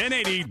on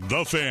 1080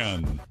 The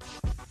Fan.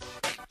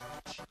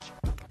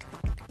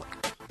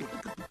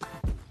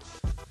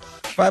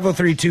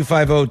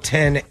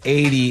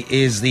 503-250-1080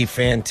 is the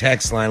fan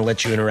text line.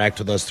 Let you interact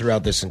with us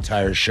throughout this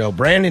entire show.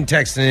 Brandon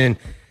texting in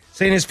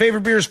saying his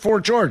favorite beer is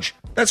Fort George.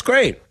 That's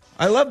great.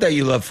 I love that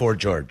you love Fort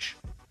George.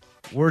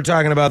 We're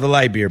talking about the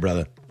light beer,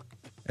 brother.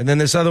 And then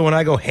this other one,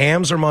 I go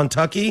Hams or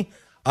Montucky.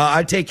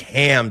 I take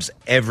Hams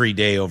every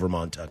day over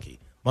Montucky.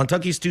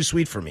 Montucky's too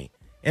sweet for me.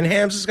 And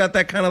Hams has got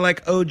that kind of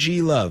like OG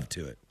love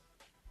to it.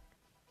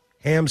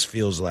 Hams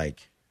feels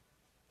like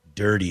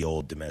dirty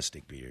old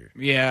domestic beer.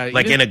 Yeah.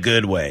 Like in a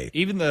good way.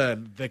 Even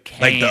the can.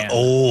 Like the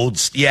old,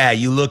 yeah,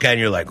 you look at it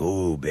and you're like,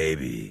 ooh,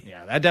 baby.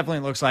 Yeah, that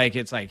definitely looks like,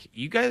 it's like,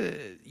 you guys,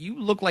 you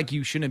look like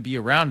you shouldn't be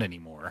around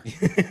anymore.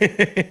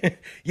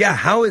 Yeah,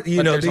 how,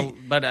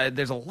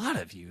 there's a lot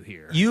of you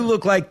here. You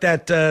look like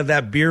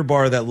that beer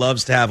bar that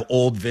loves to have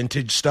old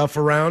vintage stuff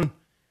around.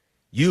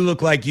 You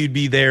look like you'd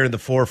be there in the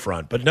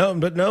forefront, but no,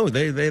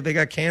 they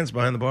got cans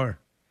behind the bar,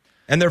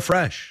 and they're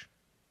fresh.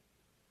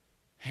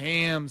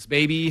 Hams,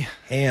 baby.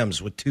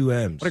 Hams with 2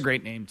 M's. What a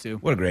great name, too.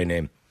 What a great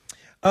name.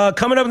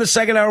 Coming up in the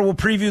second hour, we'll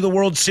preview the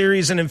World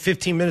Series, and in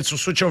 15 minutes, we'll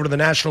switch over to the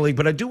National League.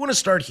 But I do want to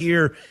start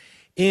here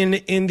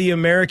in the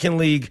American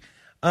League.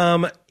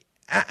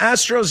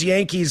 Astros,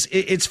 Yankees,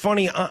 it's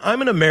funny.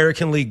 I'm an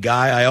American League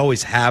guy. I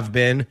always have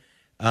been,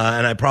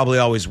 and I probably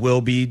always will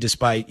be,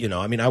 despite,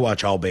 I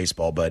watch all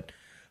baseball, but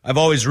I've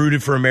always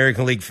rooted for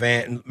American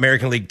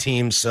League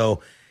teams,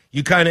 so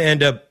you kind of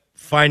end up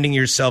finding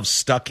yourself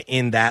stuck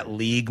in that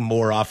league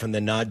more often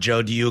than not.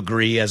 Joe, do you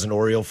agree as an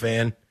Oriole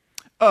fan?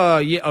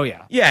 Yeah. Oh,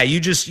 yeah. Yeah, you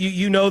just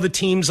you know the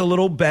team's a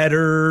little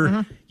better.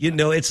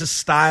 Mm-hmm. It's a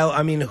style.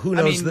 I mean, who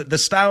knows? The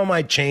style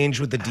might change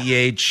with the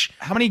DH.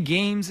 How many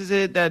games is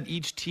it that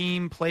each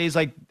team plays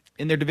like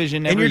in their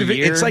division every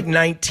year? It's like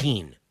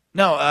 19.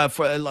 No,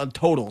 for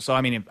total. So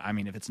I mean,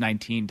 if it's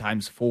 19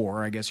 times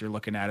 4, I guess you're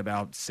looking at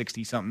about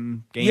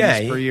 60-something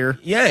games per year.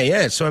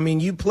 Yeah. So I mean,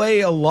 you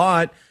play a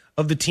lot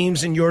of the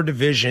teams in your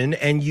division,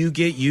 and you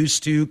get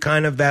used to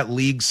kind of that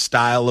league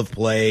style of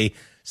play,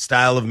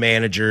 style of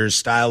managers,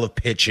 style of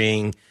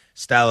pitching,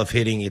 style of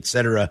hitting,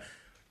 etc.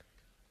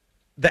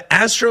 The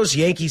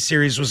Astros-Yankees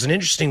series was an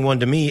interesting one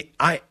to me.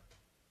 I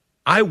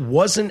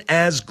wasn't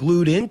as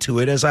glued into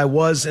it as I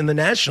was in the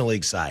National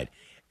League side.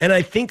 And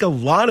I think a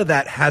lot of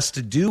that has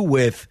to do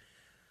with,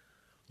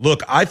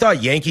 look, I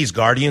thought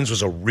Yankees-Guardians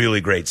was a really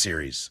great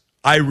series.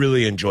 I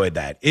really enjoyed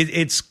that.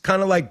 It's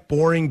kind of like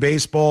boring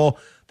baseball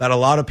that a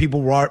lot of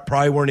people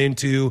probably weren't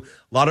into,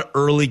 a lot of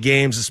early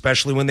games,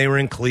 especially when they were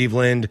in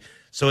Cleveland.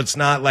 So it's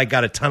not like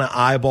got a ton of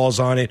eyeballs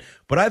on it.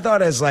 But I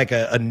thought as like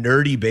a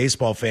nerdy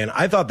baseball fan,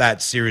 I thought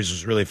that series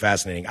was really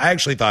fascinating. I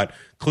actually thought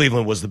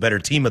Cleveland was the better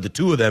team of the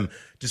two of them,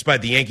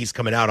 despite the Yankees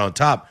coming out on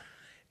top.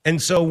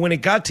 And so when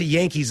it got to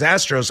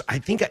Yankees-Astros, I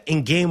think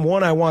in game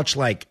 1 I watched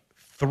like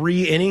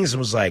 3 innings and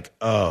was like,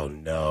 oh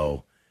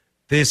no,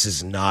 this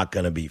is not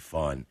going to be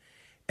fun.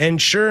 And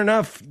sure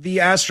enough, the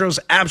Astros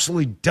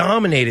absolutely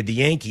dominated the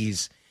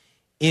Yankees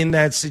in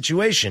that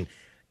situation.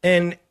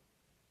 And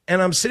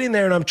I'm sitting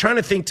there and I'm trying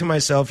to think to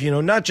myself,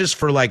 not just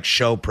for like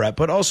show prep,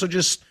 but also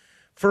just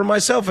for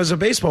myself as a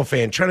baseball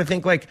fan, trying to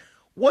think like,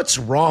 what's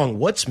wrong?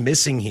 What's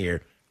missing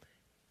here?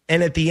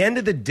 And at the end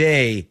of the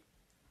day,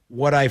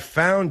 what I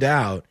found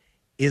out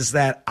is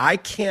that I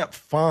can't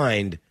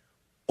find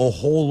a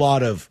whole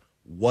lot of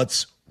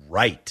what's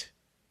right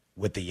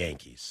with the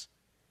Yankees.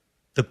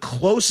 The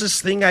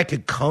closest thing I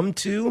could come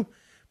to,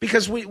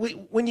 because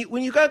when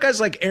you got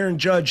guys like Aaron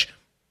Judge,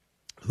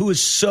 who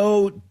is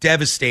so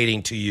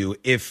devastating to you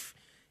if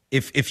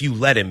you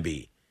let him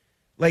be,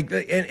 like,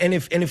 and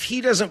if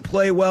he doesn't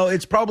play well,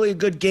 it's probably a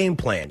good game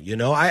plan.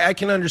 I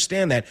can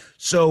understand that.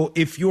 So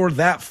if you're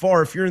that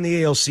far, if you're in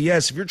the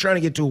ALCS, if you're trying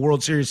to get to a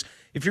World Series,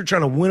 if you're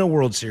trying to win a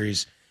World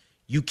Series,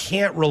 you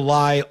can't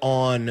rely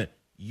on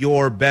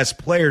your best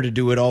player to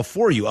do it all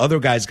for you. Other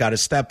guys got to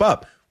step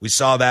up. We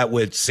saw that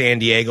with San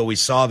Diego. We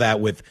saw that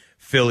with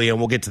Philly, and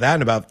we'll get to that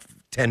in about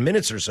 10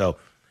 minutes or so.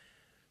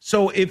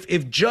 So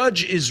if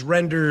Judge is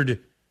rendered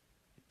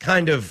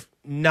kind of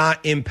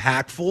not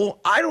impactful,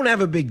 I don't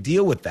have a big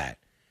deal with that.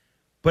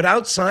 But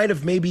outside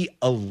of maybe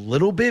a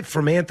little bit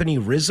from Anthony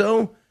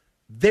Rizzo,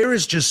 there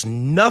is just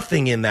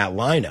nothing in that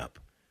lineup.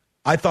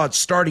 I thought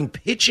starting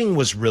pitching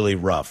was really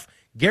rough.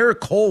 Garrett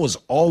Cole was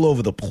all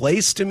over the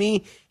place to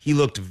me. He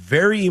looked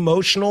very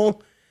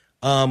emotional,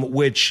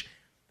 which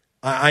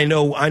I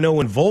know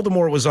when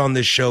Voldemort was on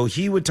this show,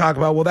 he would talk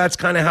about, well, that's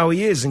kind of how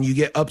he is, and you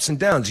get ups and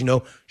downs.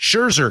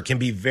 Scherzer can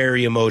be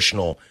very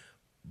emotional.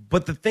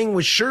 But the thing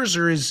with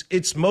Scherzer is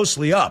it's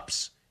mostly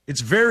ups.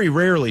 It's very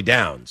rarely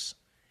downs.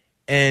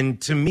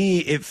 And to me,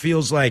 it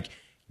feels like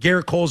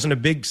Garrett Cole's in a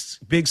big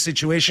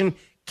situation,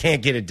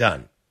 can't get it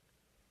done.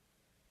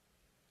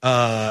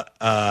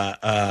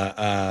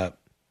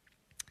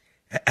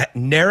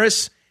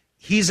 Neris,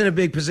 he's in a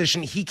big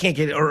position. He can't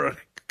get it. Or,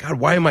 God,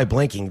 why am I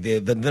blanking?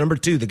 The number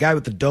 2, the guy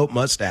with the dope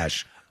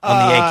mustache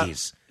on the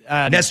Yankees.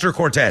 Nestor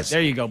Cortez.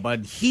 There you go,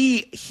 bud.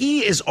 He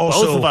is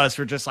also... Both of us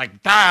were just like,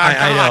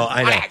 I know.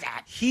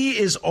 He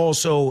is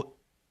also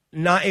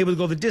not able to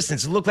go the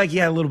distance. It looked like he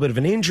had a little bit of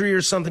an injury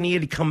or something. He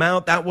had to come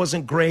out. That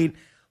wasn't great.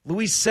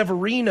 Luis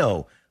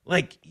Severino,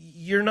 like,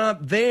 you're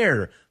not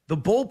there. The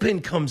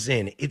bullpen comes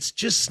in. It's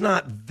just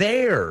not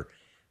there.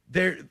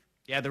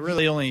 Yeah, the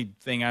really only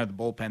thing out of the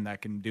bullpen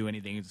that can do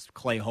anything is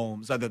Clay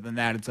Holmes. Other than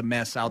that, it's a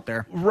mess out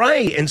there.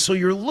 Right, and so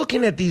you're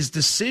looking at these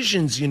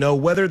decisions,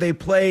 whether they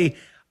play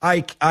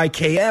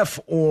IKF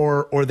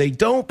or they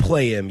don't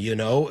play him,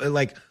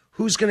 like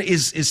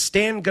is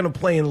Stan going to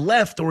play in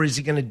left or is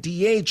he going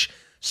to DH?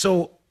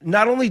 So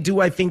not only do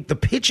I think the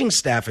pitching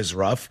staff is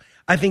rough,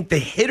 I think the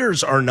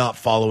hitters are not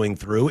following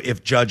through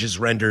if Judge is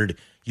rendered,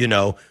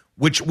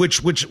 which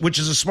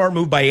is a smart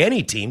move by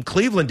any team.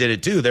 Cleveland did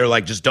it too. They're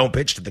like, just don't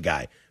pitch to the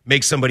guy.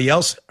 Make somebody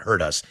else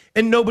hurt us.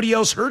 And nobody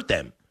else hurt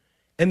them.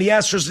 And the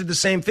Astros did the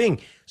same thing.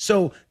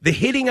 So the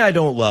hitting I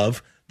don't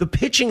love, the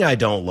pitching I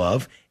don't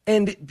love,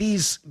 and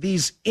these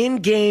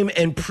in-game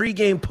and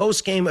pre-game,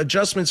 post-game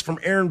adjustments from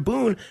Aaron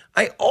Boone,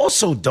 I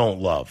also don't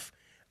love.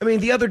 I mean,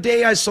 the other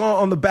day I saw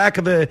on the back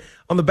of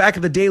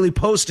the Daily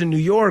Post in New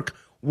York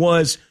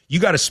was, you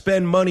got to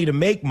spend money to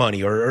make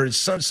money, or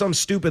some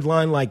stupid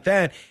line like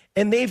that.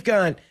 And they've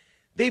got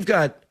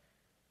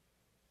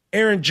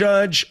Aaron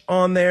Judge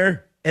on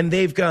there, and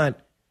they've got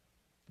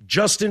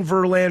Justin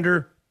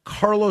Verlander,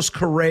 Carlos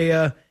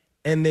Correa,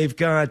 and they've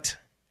got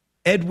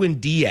Edwin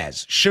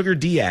Diaz, Sugar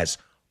Diaz,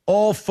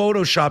 all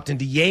photoshopped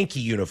into Yankee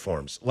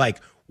uniforms. Like,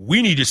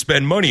 we need to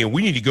spend money and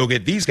we need to go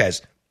get these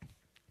guys.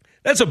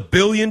 That's $1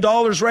 billion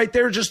right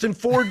there just in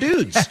 4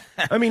 dudes.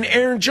 I mean,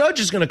 Aaron Judge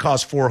is going to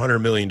cost $400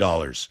 million.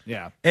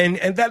 Yeah. And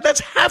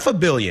that's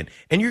 $500 million.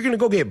 And you're going to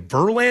go get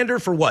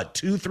Verlander for what,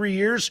 2-3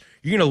 years?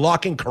 You're going to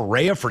lock in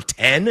Correa for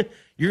 10?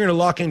 You're going to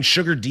lock in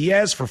Sugar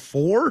Diaz for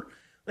 4?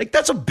 Like,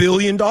 that's $1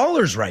 billion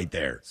right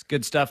there. It's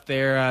good stuff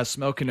there,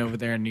 smoking over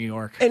there in New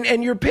York.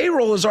 And your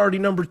payroll is already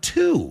number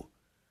 2.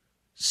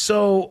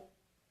 So,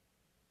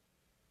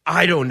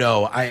 I don't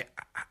know.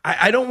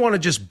 I don't want to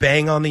just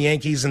bang on the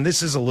Yankees, and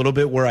this is a little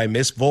bit where I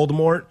miss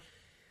Voldemort.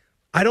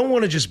 I don't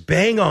want to just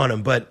bang on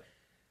them, but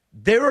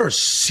there are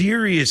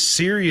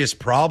serious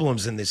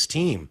problems in this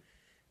team.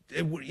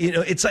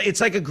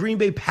 It's like a Green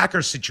Bay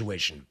Packers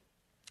situation.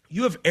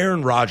 You have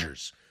Aaron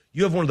Rodgers.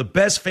 You have one of the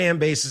best fan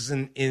bases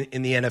in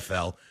the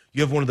NFL.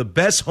 You have one of the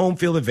best home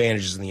field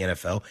advantages in the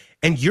NFL,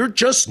 and you're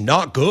just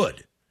not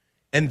good.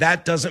 And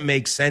that doesn't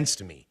make sense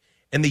to me.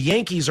 And the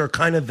Yankees are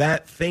kind of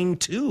that thing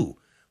too.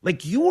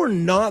 Like, you are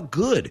not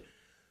good.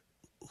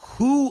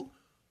 Who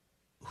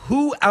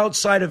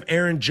outside of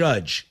Aaron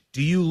Judge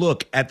do you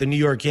look at the New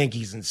York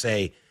Yankees and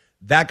say,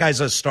 that guy's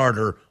a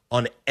starter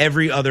on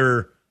every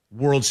other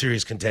World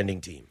Series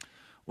contending team?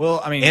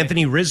 Well, I mean,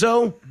 Anthony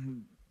Rizzo?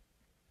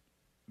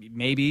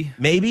 Maybe,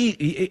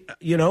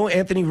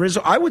 Anthony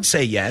Rizzo. I would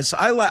say yes.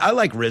 I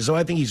like Rizzo.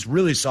 I think he's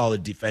really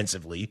solid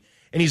defensively,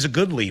 and he's a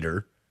good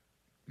leader.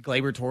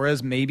 Gleyber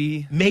Torres,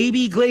 maybe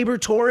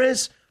Gleyber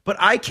Torres. But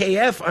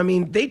IKF, I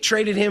mean, they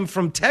traded him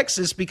from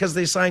Texas because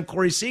they signed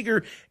Corey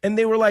Seager, and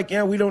they were like,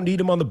 yeah, we don't need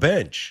him on the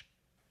bench.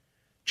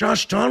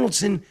 Josh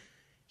Donaldson,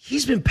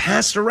 he's been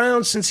passed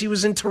around since he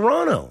was in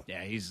Toronto.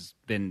 Yeah, he's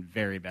been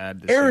very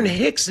bad. Aaron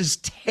Hicks is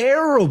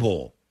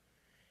terrible.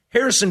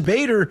 Harrison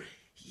Bader,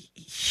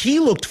 he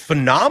looked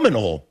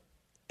phenomenal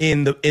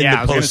in the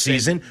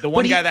postseason. The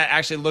one guy that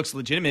actually looks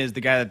legitimate is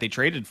the guy that they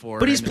traded for.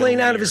 But he's playing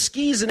out of his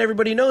skis, and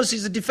everybody knows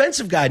he's a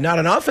defensive guy, not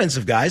an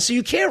offensive guy, so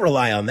you can't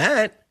rely on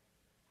that.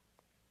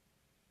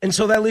 And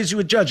so that leaves you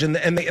with Judge. And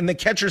the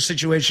catcher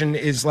situation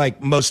is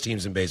like most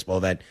teams in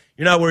baseball, that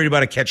you're not worried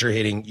about a catcher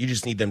hitting. You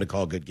just need them to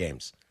call good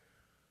games.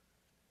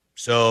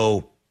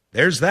 So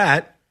there's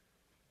that.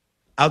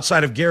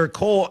 Outside of Garrett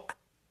Cole,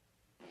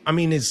 I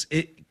mean,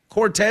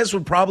 Cortez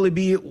would probably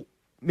be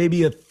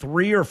maybe a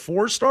 3 or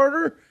 4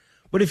 starter.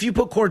 But if you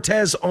put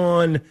Cortez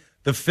on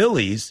the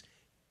Phillies,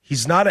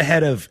 he's not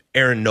ahead of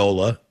Aaron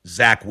Nola,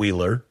 Zach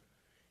Wheeler.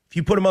 If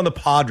you put him on the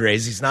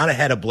Padres, he's not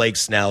ahead of Blake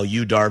Snell,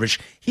 Yu Darvish.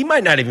 He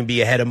might not even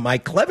be ahead of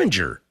Mike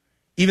Clevinger,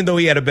 even though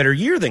he had a better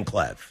year than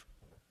Clev.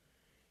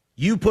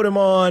 You put him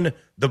on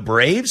the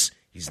Braves,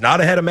 he's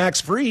not ahead of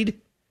Max Fried.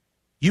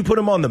 You put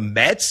him on the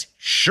Mets,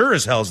 sure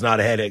as hell's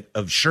not ahead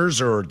of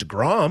Scherzer or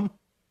DeGrom.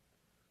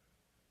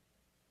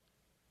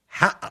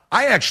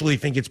 I actually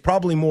think it's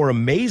probably more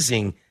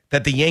amazing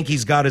that the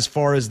Yankees got as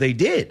far as they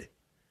did,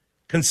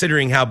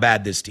 considering how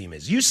bad this team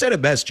is. You said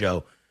it best,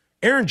 Joe.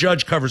 Aaron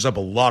Judge covers up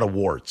a lot of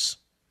warts.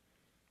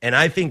 And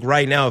I think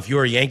right now, if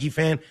you're a Yankee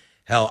fan,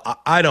 hell,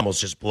 I'd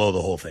almost just blow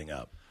the whole thing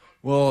up.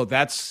 Well,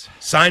 that's...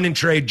 Sign and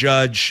trade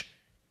Judge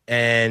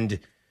and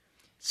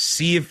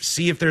see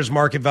if there's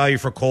market value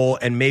for Cole,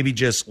 and maybe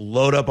just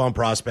load up on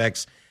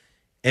prospects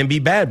and be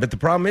bad. But the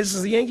problem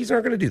is the Yankees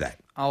aren't going to do that.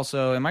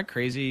 Also, am I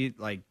crazy?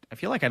 Like, I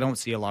feel like I don't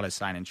see a lot of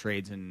sign and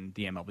trades in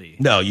the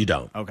MLB. No, you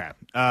don't. Okay.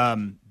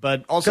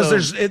 But also,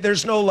 because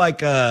there's no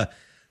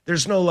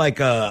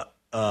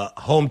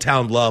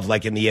hometown love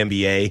like in the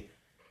NBA,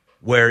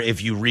 where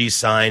if you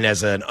re-sign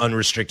as an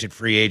unrestricted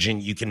free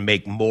agent, you can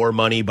make more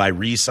money by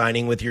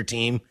re-signing with your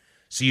team.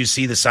 So you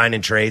see the sign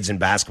and trades in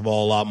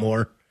basketball a lot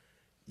more.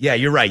 Yeah,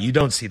 you're right. You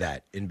don't see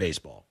that in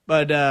baseball.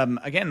 But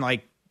again,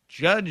 like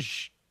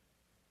Judge,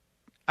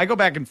 I go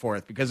back and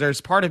forth because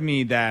there's part of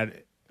me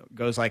that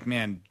goes like,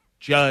 man,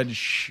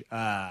 Judge,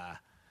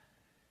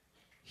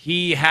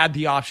 he had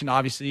the option,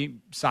 obviously,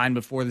 sign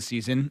before the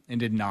season and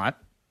did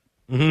not.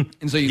 Mm-hmm.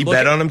 And so he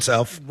bet on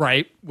himself.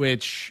 Right,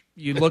 which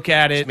you look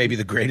at it. It's maybe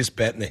the greatest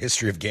bet in the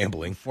history of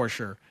gambling. For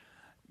sure.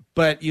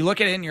 But you look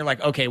at it and you're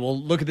like, okay, well,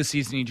 look at the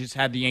season he just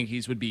had. The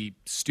Yankees would be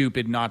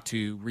stupid not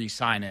to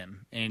re-sign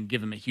him and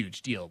give him a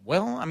huge deal.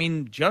 Well, I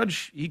mean,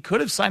 Judge, he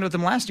could have signed with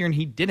him last year and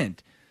he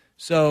didn't.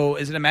 So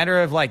is it a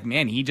matter of like,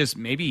 man,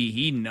 maybe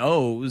he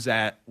knows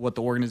what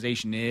the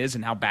organization is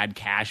and how bad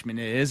Cashman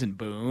is and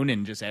Boone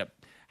and just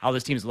how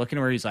this team is looking,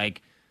 where he's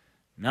like,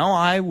 no,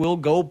 I will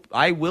go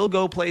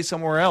play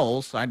somewhere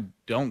else. I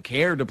don't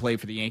care to play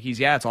for the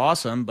Yankees. Yeah, it's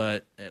awesome,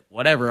 but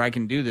whatever, I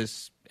can do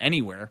this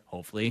anywhere,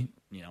 hopefully,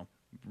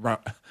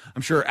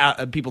 I'm sure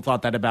people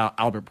thought that about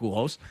Albert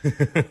Pujols,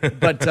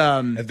 but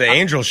the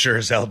Angels sure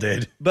as hell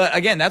did. But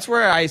again, that's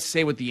where I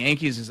say with the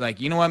Yankees is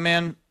like, you know what,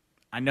 man?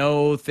 I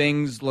know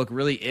things look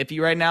really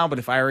iffy right now, but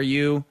if I were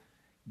you,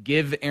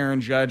 give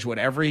Aaron Judge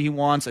whatever he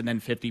wants, and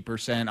then 50%,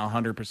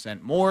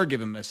 100% more.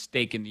 Give him a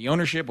stake in the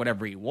ownership,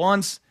 whatever he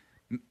wants.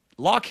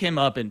 Lock him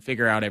up and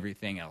figure out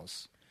everything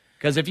else.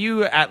 Because if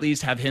you at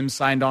least have him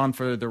signed on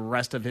for the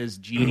rest of his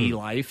genie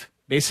life,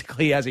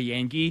 basically as a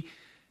Yankee,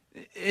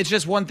 it's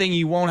just one thing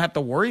you won't have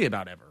to worry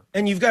about ever.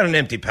 And you've got an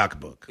empty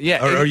pocketbook.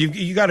 Yeah. Or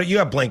you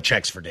have blank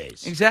checks for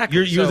days.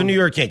 Exactly. You're the New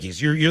York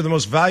Yankees. You're the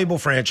most valuable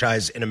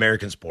franchise in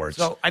American sports.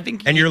 So I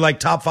think you're like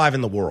top 5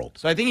 in the world.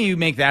 So I think you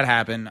make that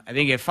happen. I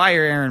think if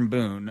fire Aaron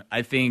Boone,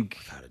 I think,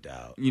 without a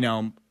doubt,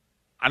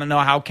 I don't know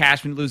how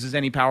Cashman loses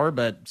any power,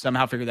 but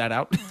somehow figure that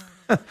out.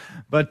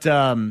 But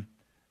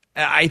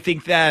I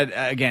think that,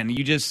 again,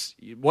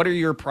 what are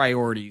your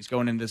priorities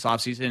going into this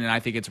offseason? And I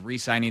think it's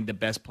re-signing the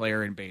best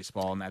player in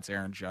baseball, and that's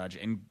Aaron Judge.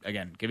 And,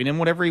 again, giving him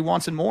whatever he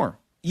wants and more.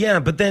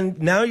 Yeah, but then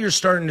now you're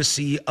starting to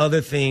see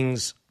other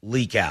things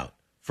leak out.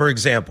 For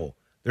example,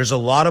 there's a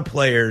lot of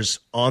players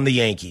on the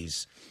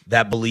Yankees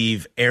that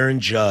believe Aaron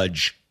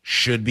Judge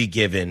should be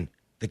given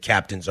the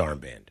captain's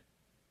armband,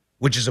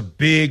 which is a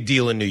big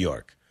deal in New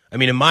York. I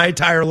mean, in my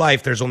entire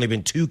life, there's only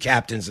been 2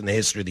 captains in the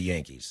history of the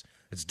Yankees.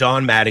 It's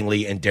Don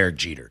Mattingly and Derek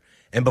Jeter.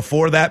 And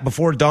before Don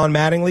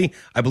Mattingly,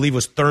 I believe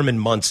was Thurman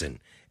Munson.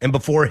 And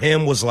before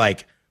him was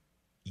like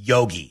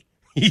Yogi.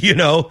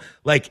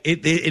 Like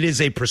it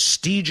is a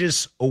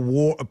prestigious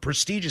award, a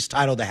prestigious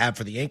title to have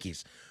for the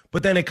Yankees.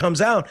 But then it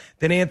comes out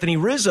that Anthony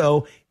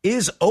Rizzo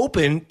is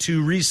open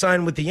to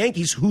re-sign with the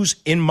Yankees, who's,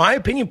 in my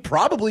opinion,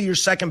 probably your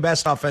second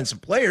best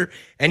offensive player.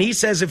 And he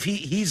says if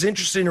he's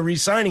interested in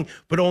re-signing,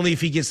 but only if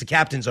he gets the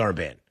captain's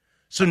armband.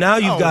 So now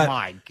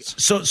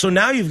you've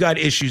now you've got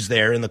issues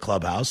there in the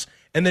clubhouse.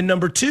 And then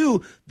number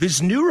 2,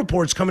 there's new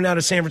reports coming out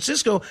of San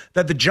Francisco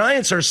that the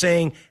Giants are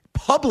saying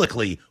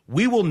publicly,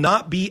 we will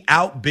not be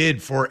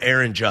outbid for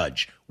Aaron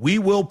Judge. We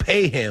will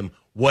pay him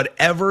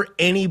whatever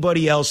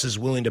anybody else is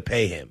willing to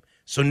pay him.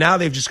 So now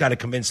they've just got to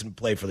convince him to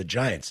play for the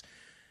Giants.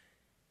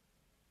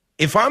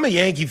 if I'm a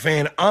Yankee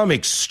fan, I'm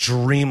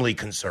extremely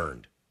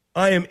concerned.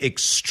 I am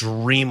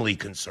extremely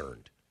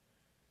concerned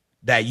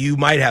that you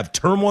might have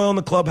turmoil in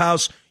the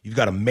clubhouse. You've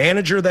got a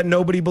manager that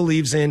nobody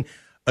believes in,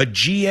 a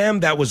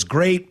GM that was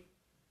great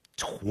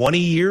 20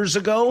 years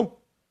ago.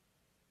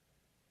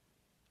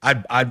 I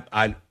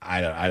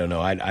don't know.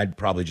 I'd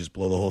probably just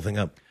blow the whole thing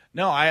up.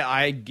 No,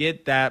 I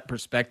get that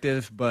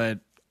perspective,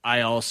 but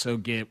I also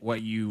get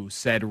what you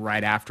said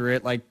right after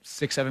it, like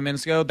 6-7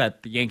 minutes ago,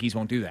 that the Yankees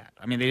won't do that.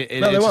 I mean,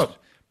 they won't.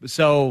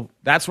 So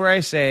that's where I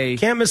say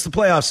can't miss the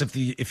playoffs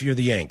if you're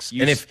the Yanks.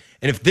 And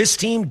if this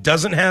team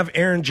doesn't have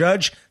Aaron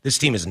Judge, this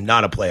team is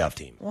not a playoff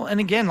team. Well, and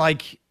again,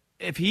 like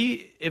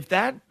if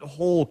that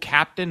whole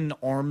captain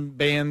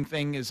armband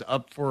thing is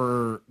up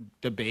for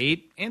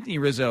debate, Anthony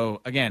Rizzo,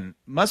 again,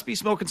 must be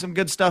smoking some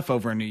good stuff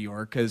over in New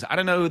York, because I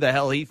don't know who the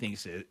hell he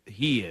thinks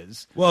he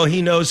is. Well,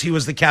 he knows he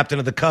was the captain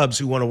of the Cubs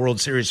who won a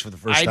World Series for the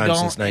first time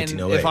since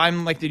 1908. If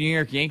I'm like the New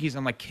York Yankees,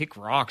 I'm like, kick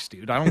rocks,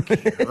 dude. I don't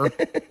care.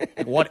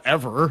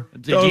 Whatever.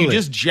 Did Totally. you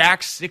just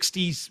jack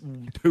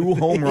 62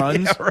 home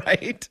runs? Yeah,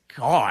 right.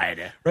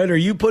 God. Right, are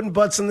you putting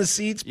butts in the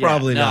seats?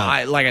 Probably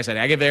not. Like I said,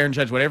 I give Aaron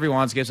Judge whatever he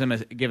wants, give him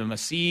a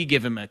C,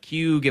 give him a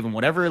Q, give him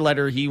whatever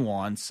letter he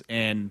wants.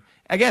 And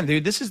again,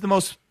 dude, this is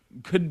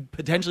could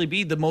potentially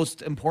be the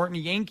most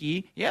important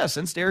Yankee,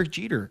 since Derek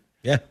Jeter.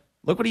 Yeah.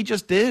 Look what he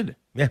just did.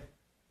 Yeah.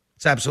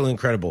 It's absolutely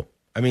incredible.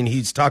 I mean,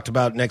 he's talked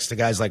about next to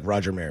guys like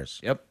Roger Maris.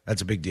 Yep.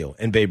 That's a big deal.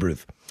 And Babe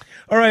Ruth.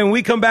 All right, when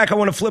we come back, I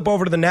want to flip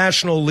over to the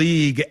National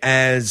League,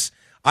 as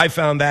I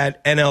found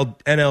that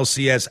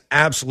NLCS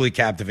absolutely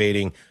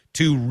captivating.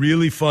 Two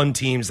really fun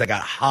teams that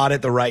got hot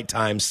at the right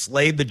time,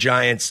 slayed the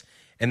Giants,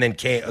 and then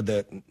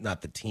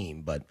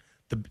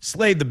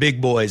slayed the big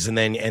boys, and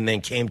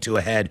then came to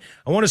a head.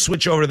 I want to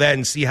switch over to that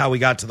and see how we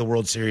got to the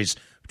World Series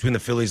between the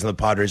Phillies and the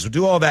Padres. We'll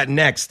do all that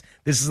next.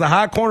 This is the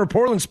Hot Corner,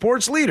 Portland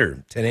Sports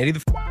Leader, 1080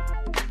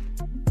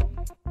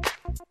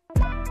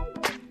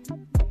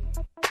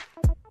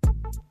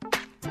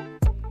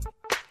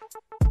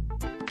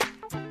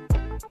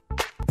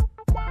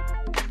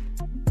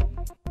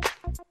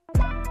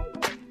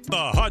 The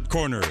Hot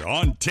Corner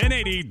on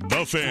 1080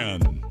 The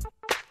Fan.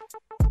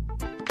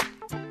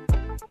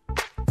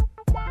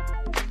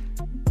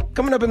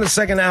 Coming up in the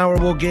second hour,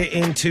 we'll get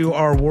into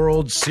our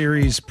World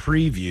Series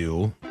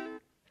preview.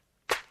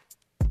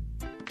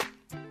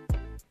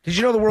 Did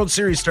you know the World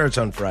Series starts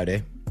on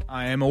Friday?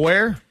 I am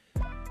aware.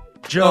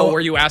 Joe,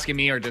 were you asking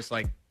me or just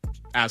like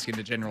asking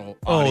the general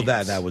audience?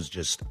 Oh, that was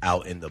just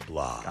out in the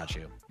blah. Got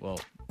you. Well,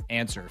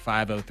 answer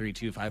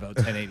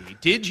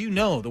 503-250-1080. Did you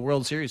know the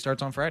World Series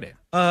starts on Friday?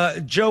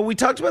 Joe, we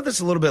talked about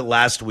this a little bit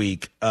last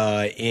week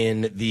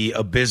in the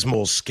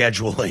abysmal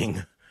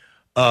scheduling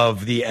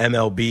of the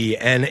MLB.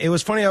 And it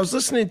was funny. I was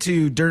listening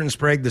to Dirt and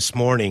Sprague this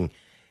morning,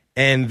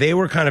 and they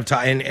were kind of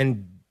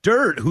and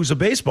Dirt, who's a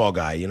baseball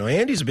guy,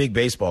 Andy's a big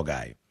baseball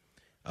guy.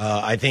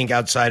 I think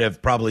outside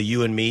of probably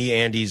you and me,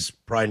 Andy's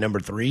probably number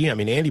 3. I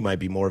mean, Andy might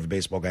be more of a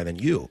baseball guy than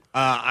you.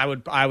 I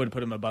would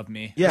put him above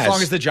me. Yes. As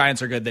long as the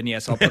Giants are good, then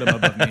yes, I'll put him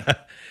above me.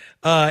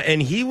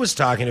 And he was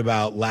talking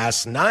about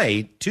last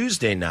night,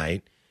 Tuesday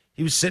night,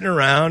 he was sitting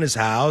around his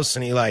house,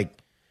 and he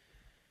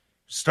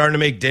starting to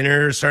make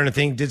dinner, starting to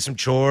think, did some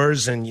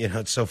chores. And,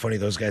 it's so funny.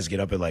 Those guys get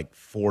up at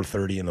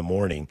 4:30 in the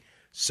morning.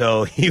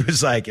 So he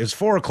was like, it was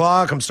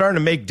 4:00. I'm starting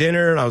to make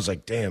dinner. And I was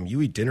like, damn,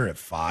 you eat dinner at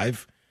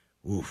 5?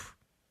 Oof.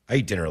 I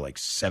eat dinner at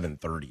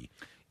 7:30.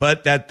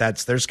 But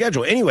that's their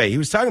schedule. Anyway, he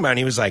was talking about it, and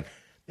he was like,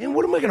 man,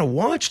 what am I going to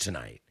watch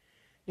tonight?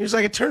 He was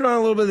like, I turned on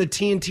a little bit of the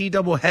TNT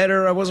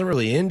doubleheader. I wasn't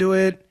really into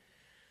it.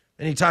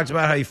 Then he talked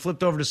about how he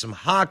flipped over to some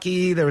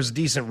hockey. There was a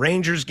decent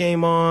Rangers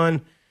game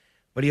on.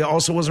 But he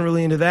also wasn't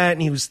really into that,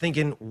 and he was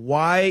thinking,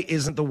 why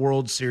isn't the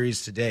World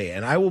Series today?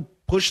 And I will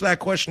push that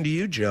question to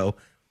you, Joe.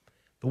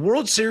 The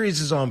World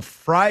Series is on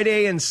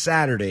Friday and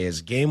Saturday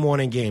as Game 1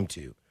 and Game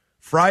 2.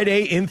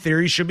 Friday, in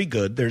theory, should be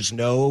good. There's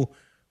no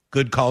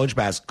good college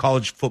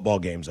football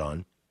games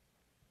on.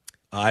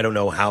 I don't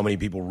know how many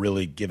people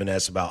really give an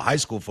S about high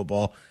school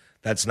football.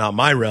 That's not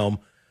my realm.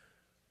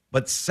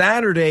 But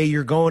Saturday,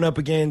 you're going up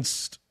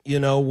against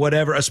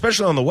whatever,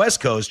 especially on the West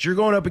Coast, you're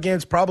going up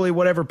against probably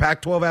whatever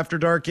Pac-12 After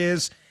Dark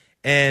is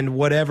and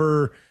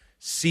whatever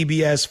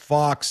CBS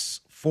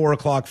Fox 4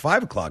 o'clock,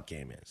 5 o'clock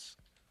game is.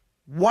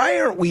 Why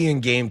aren't we in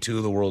Game 2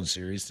 of the World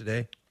Series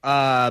today?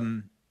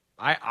 I'm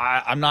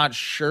not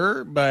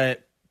sure,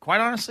 but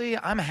quite honestly,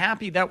 I'm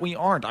happy that we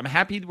aren't. I'm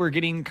happy we're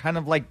getting kind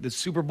of like the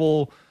Super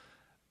Bowl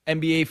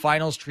NBA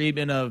Finals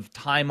treatment of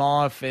time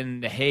off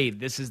and, hey,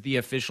 this is the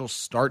official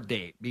start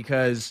date,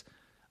 because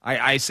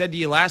I said to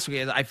you last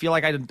week, I feel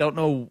like I don't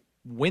know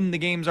when the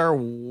games are,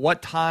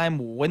 what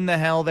time, when the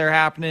hell they're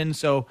happening.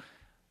 So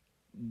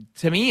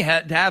to me,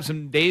 to have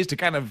some days to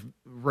kind of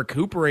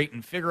recuperate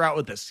and figure out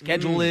what the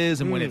schedule is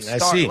and when it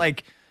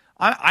starts.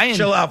 I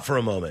chill out for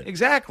a moment.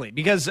 Exactly.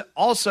 Because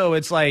also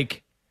it's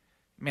like,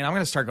 man, I'm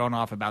going to start going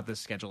off about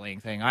this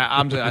scheduling thing.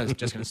 I'm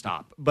just going to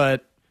stop.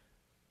 But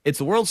it's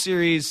the World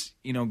Series.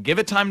 Give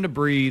it time to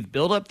breathe,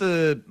 build up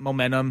the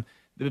momentum.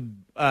 The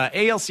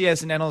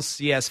ALCS and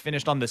NLCS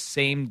finished on the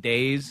same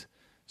days,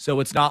 So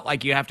it's not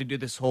like you have to do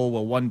this whole,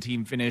 well, one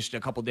team finished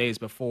a couple days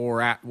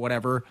before at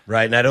whatever.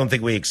 Right, and I don't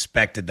think we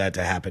expected that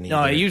to happen either.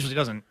 No, it usually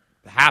doesn't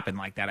happen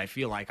like that, I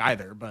feel like,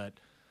 either. But,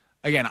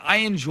 again, I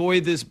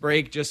enjoy this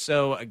break just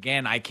so,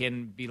 again, I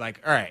can be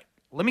like, all right,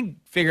 let me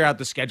figure out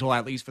the schedule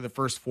at least for the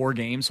first 4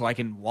 games so I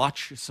can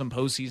watch some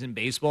postseason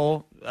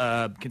baseball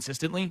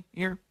consistently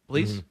here,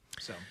 please. Mm-hmm.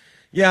 So.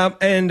 Yeah,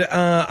 and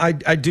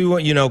I do,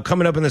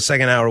 coming up in the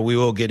second hour, we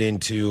will get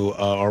into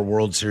our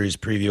World Series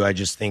preview. I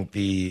just think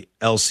the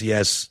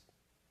LCS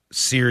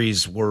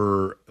series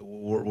were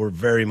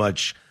very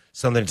much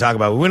something to talk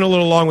about. We went a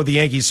little long with the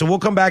Yankees, so we'll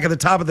come back at the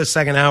top of the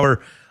second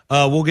hour.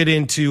 We'll get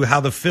into how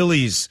the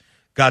Phillies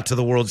got to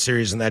the World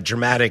Series and that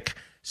dramatic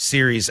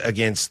series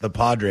against the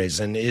Padres.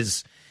 And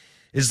is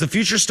the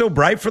future still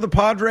bright for the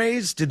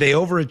Padres? Did they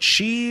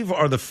overachieve?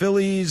 Are the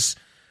Phillies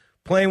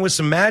playing with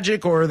some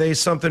magic, or are they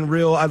something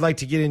real? I'd like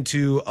to get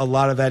into a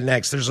lot of that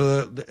next.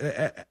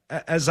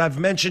 As I've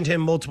mentioned him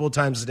multiple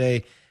times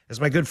today,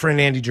 as my good friend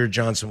Andy Jer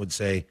Johnson would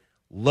say,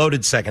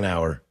 loaded second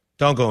hour.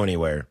 Don't go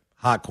anywhere.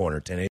 Hot Corner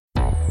 1080.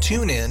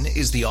 TuneIn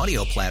is the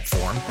audio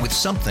platform with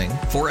something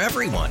for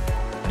everyone.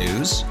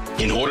 News.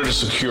 In order to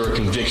secure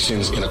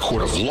convictions in a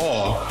court of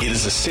law, it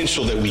is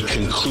essential that we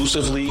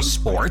conclusively.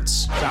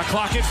 Sports. Shot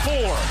clock at 4.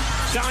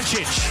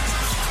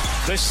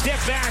 Doncic. The step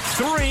back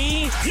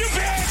 3. You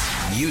bet.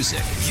 Music.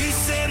 You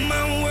set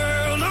my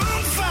world on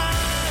fire.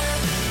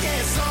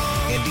 Yes,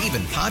 and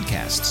even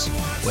podcasts.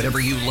 Whatever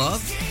you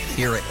love,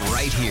 hear it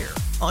right here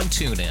on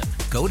TuneIn.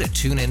 Go to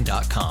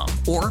TuneIn.com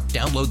or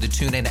download the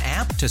TuneIn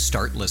app to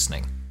start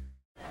listening.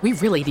 We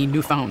really need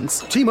new phones.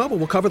 T-Mobile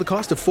will cover the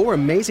cost of 4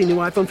 amazing new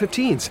iPhone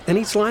 15s, and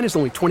each line is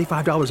only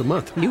 $25 a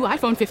month. New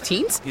iPhone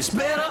 15s? it's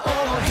better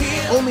over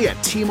here. Only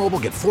at T-Mobile,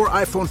 get 4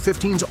 iPhone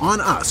 15s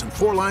on us and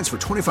 4 lines for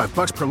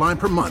 $25 per line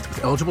per month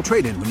with eligible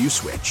trade-in when you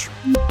switch.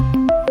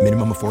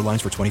 Minimum of 4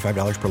 lines for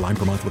 $25 per line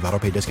per month with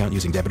autopay discount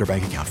using debit or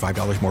bank account.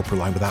 $5 more per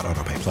line without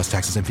autopay, plus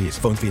taxes and fees.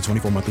 Phone fee at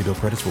 24 monthly bill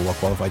credits for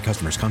well-qualified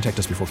customers. Contact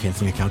us before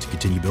canceling account to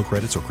continue bill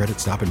credits or credit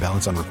stop and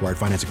balance on required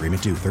finance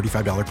agreement due.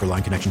 $35 per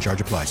line connection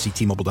charge applies. See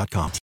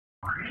T-Mobile.com.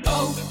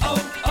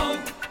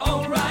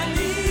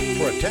 O'Reilly.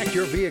 Protect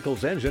your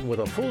vehicle's engine with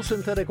a full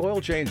synthetic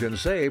oil change and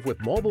save with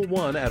Mobile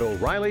One at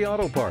O'Reilly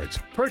Auto Parts.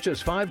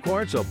 Purchase 5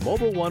 quarts of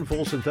Mobile One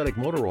full synthetic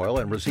motor oil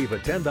and receive a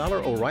 $10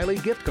 O'Reilly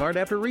gift card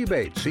after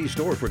rebate. See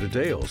store for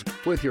details.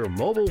 With your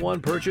Mobile One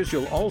purchase,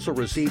 you'll also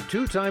receive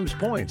 2 times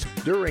points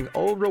during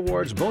O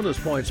Rewards Bonus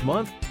Points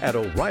Month at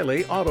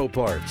O'Reilly Auto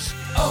Parts.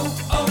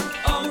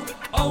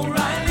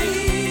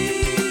 O'Reilly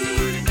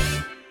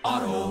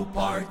Auto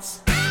Parts.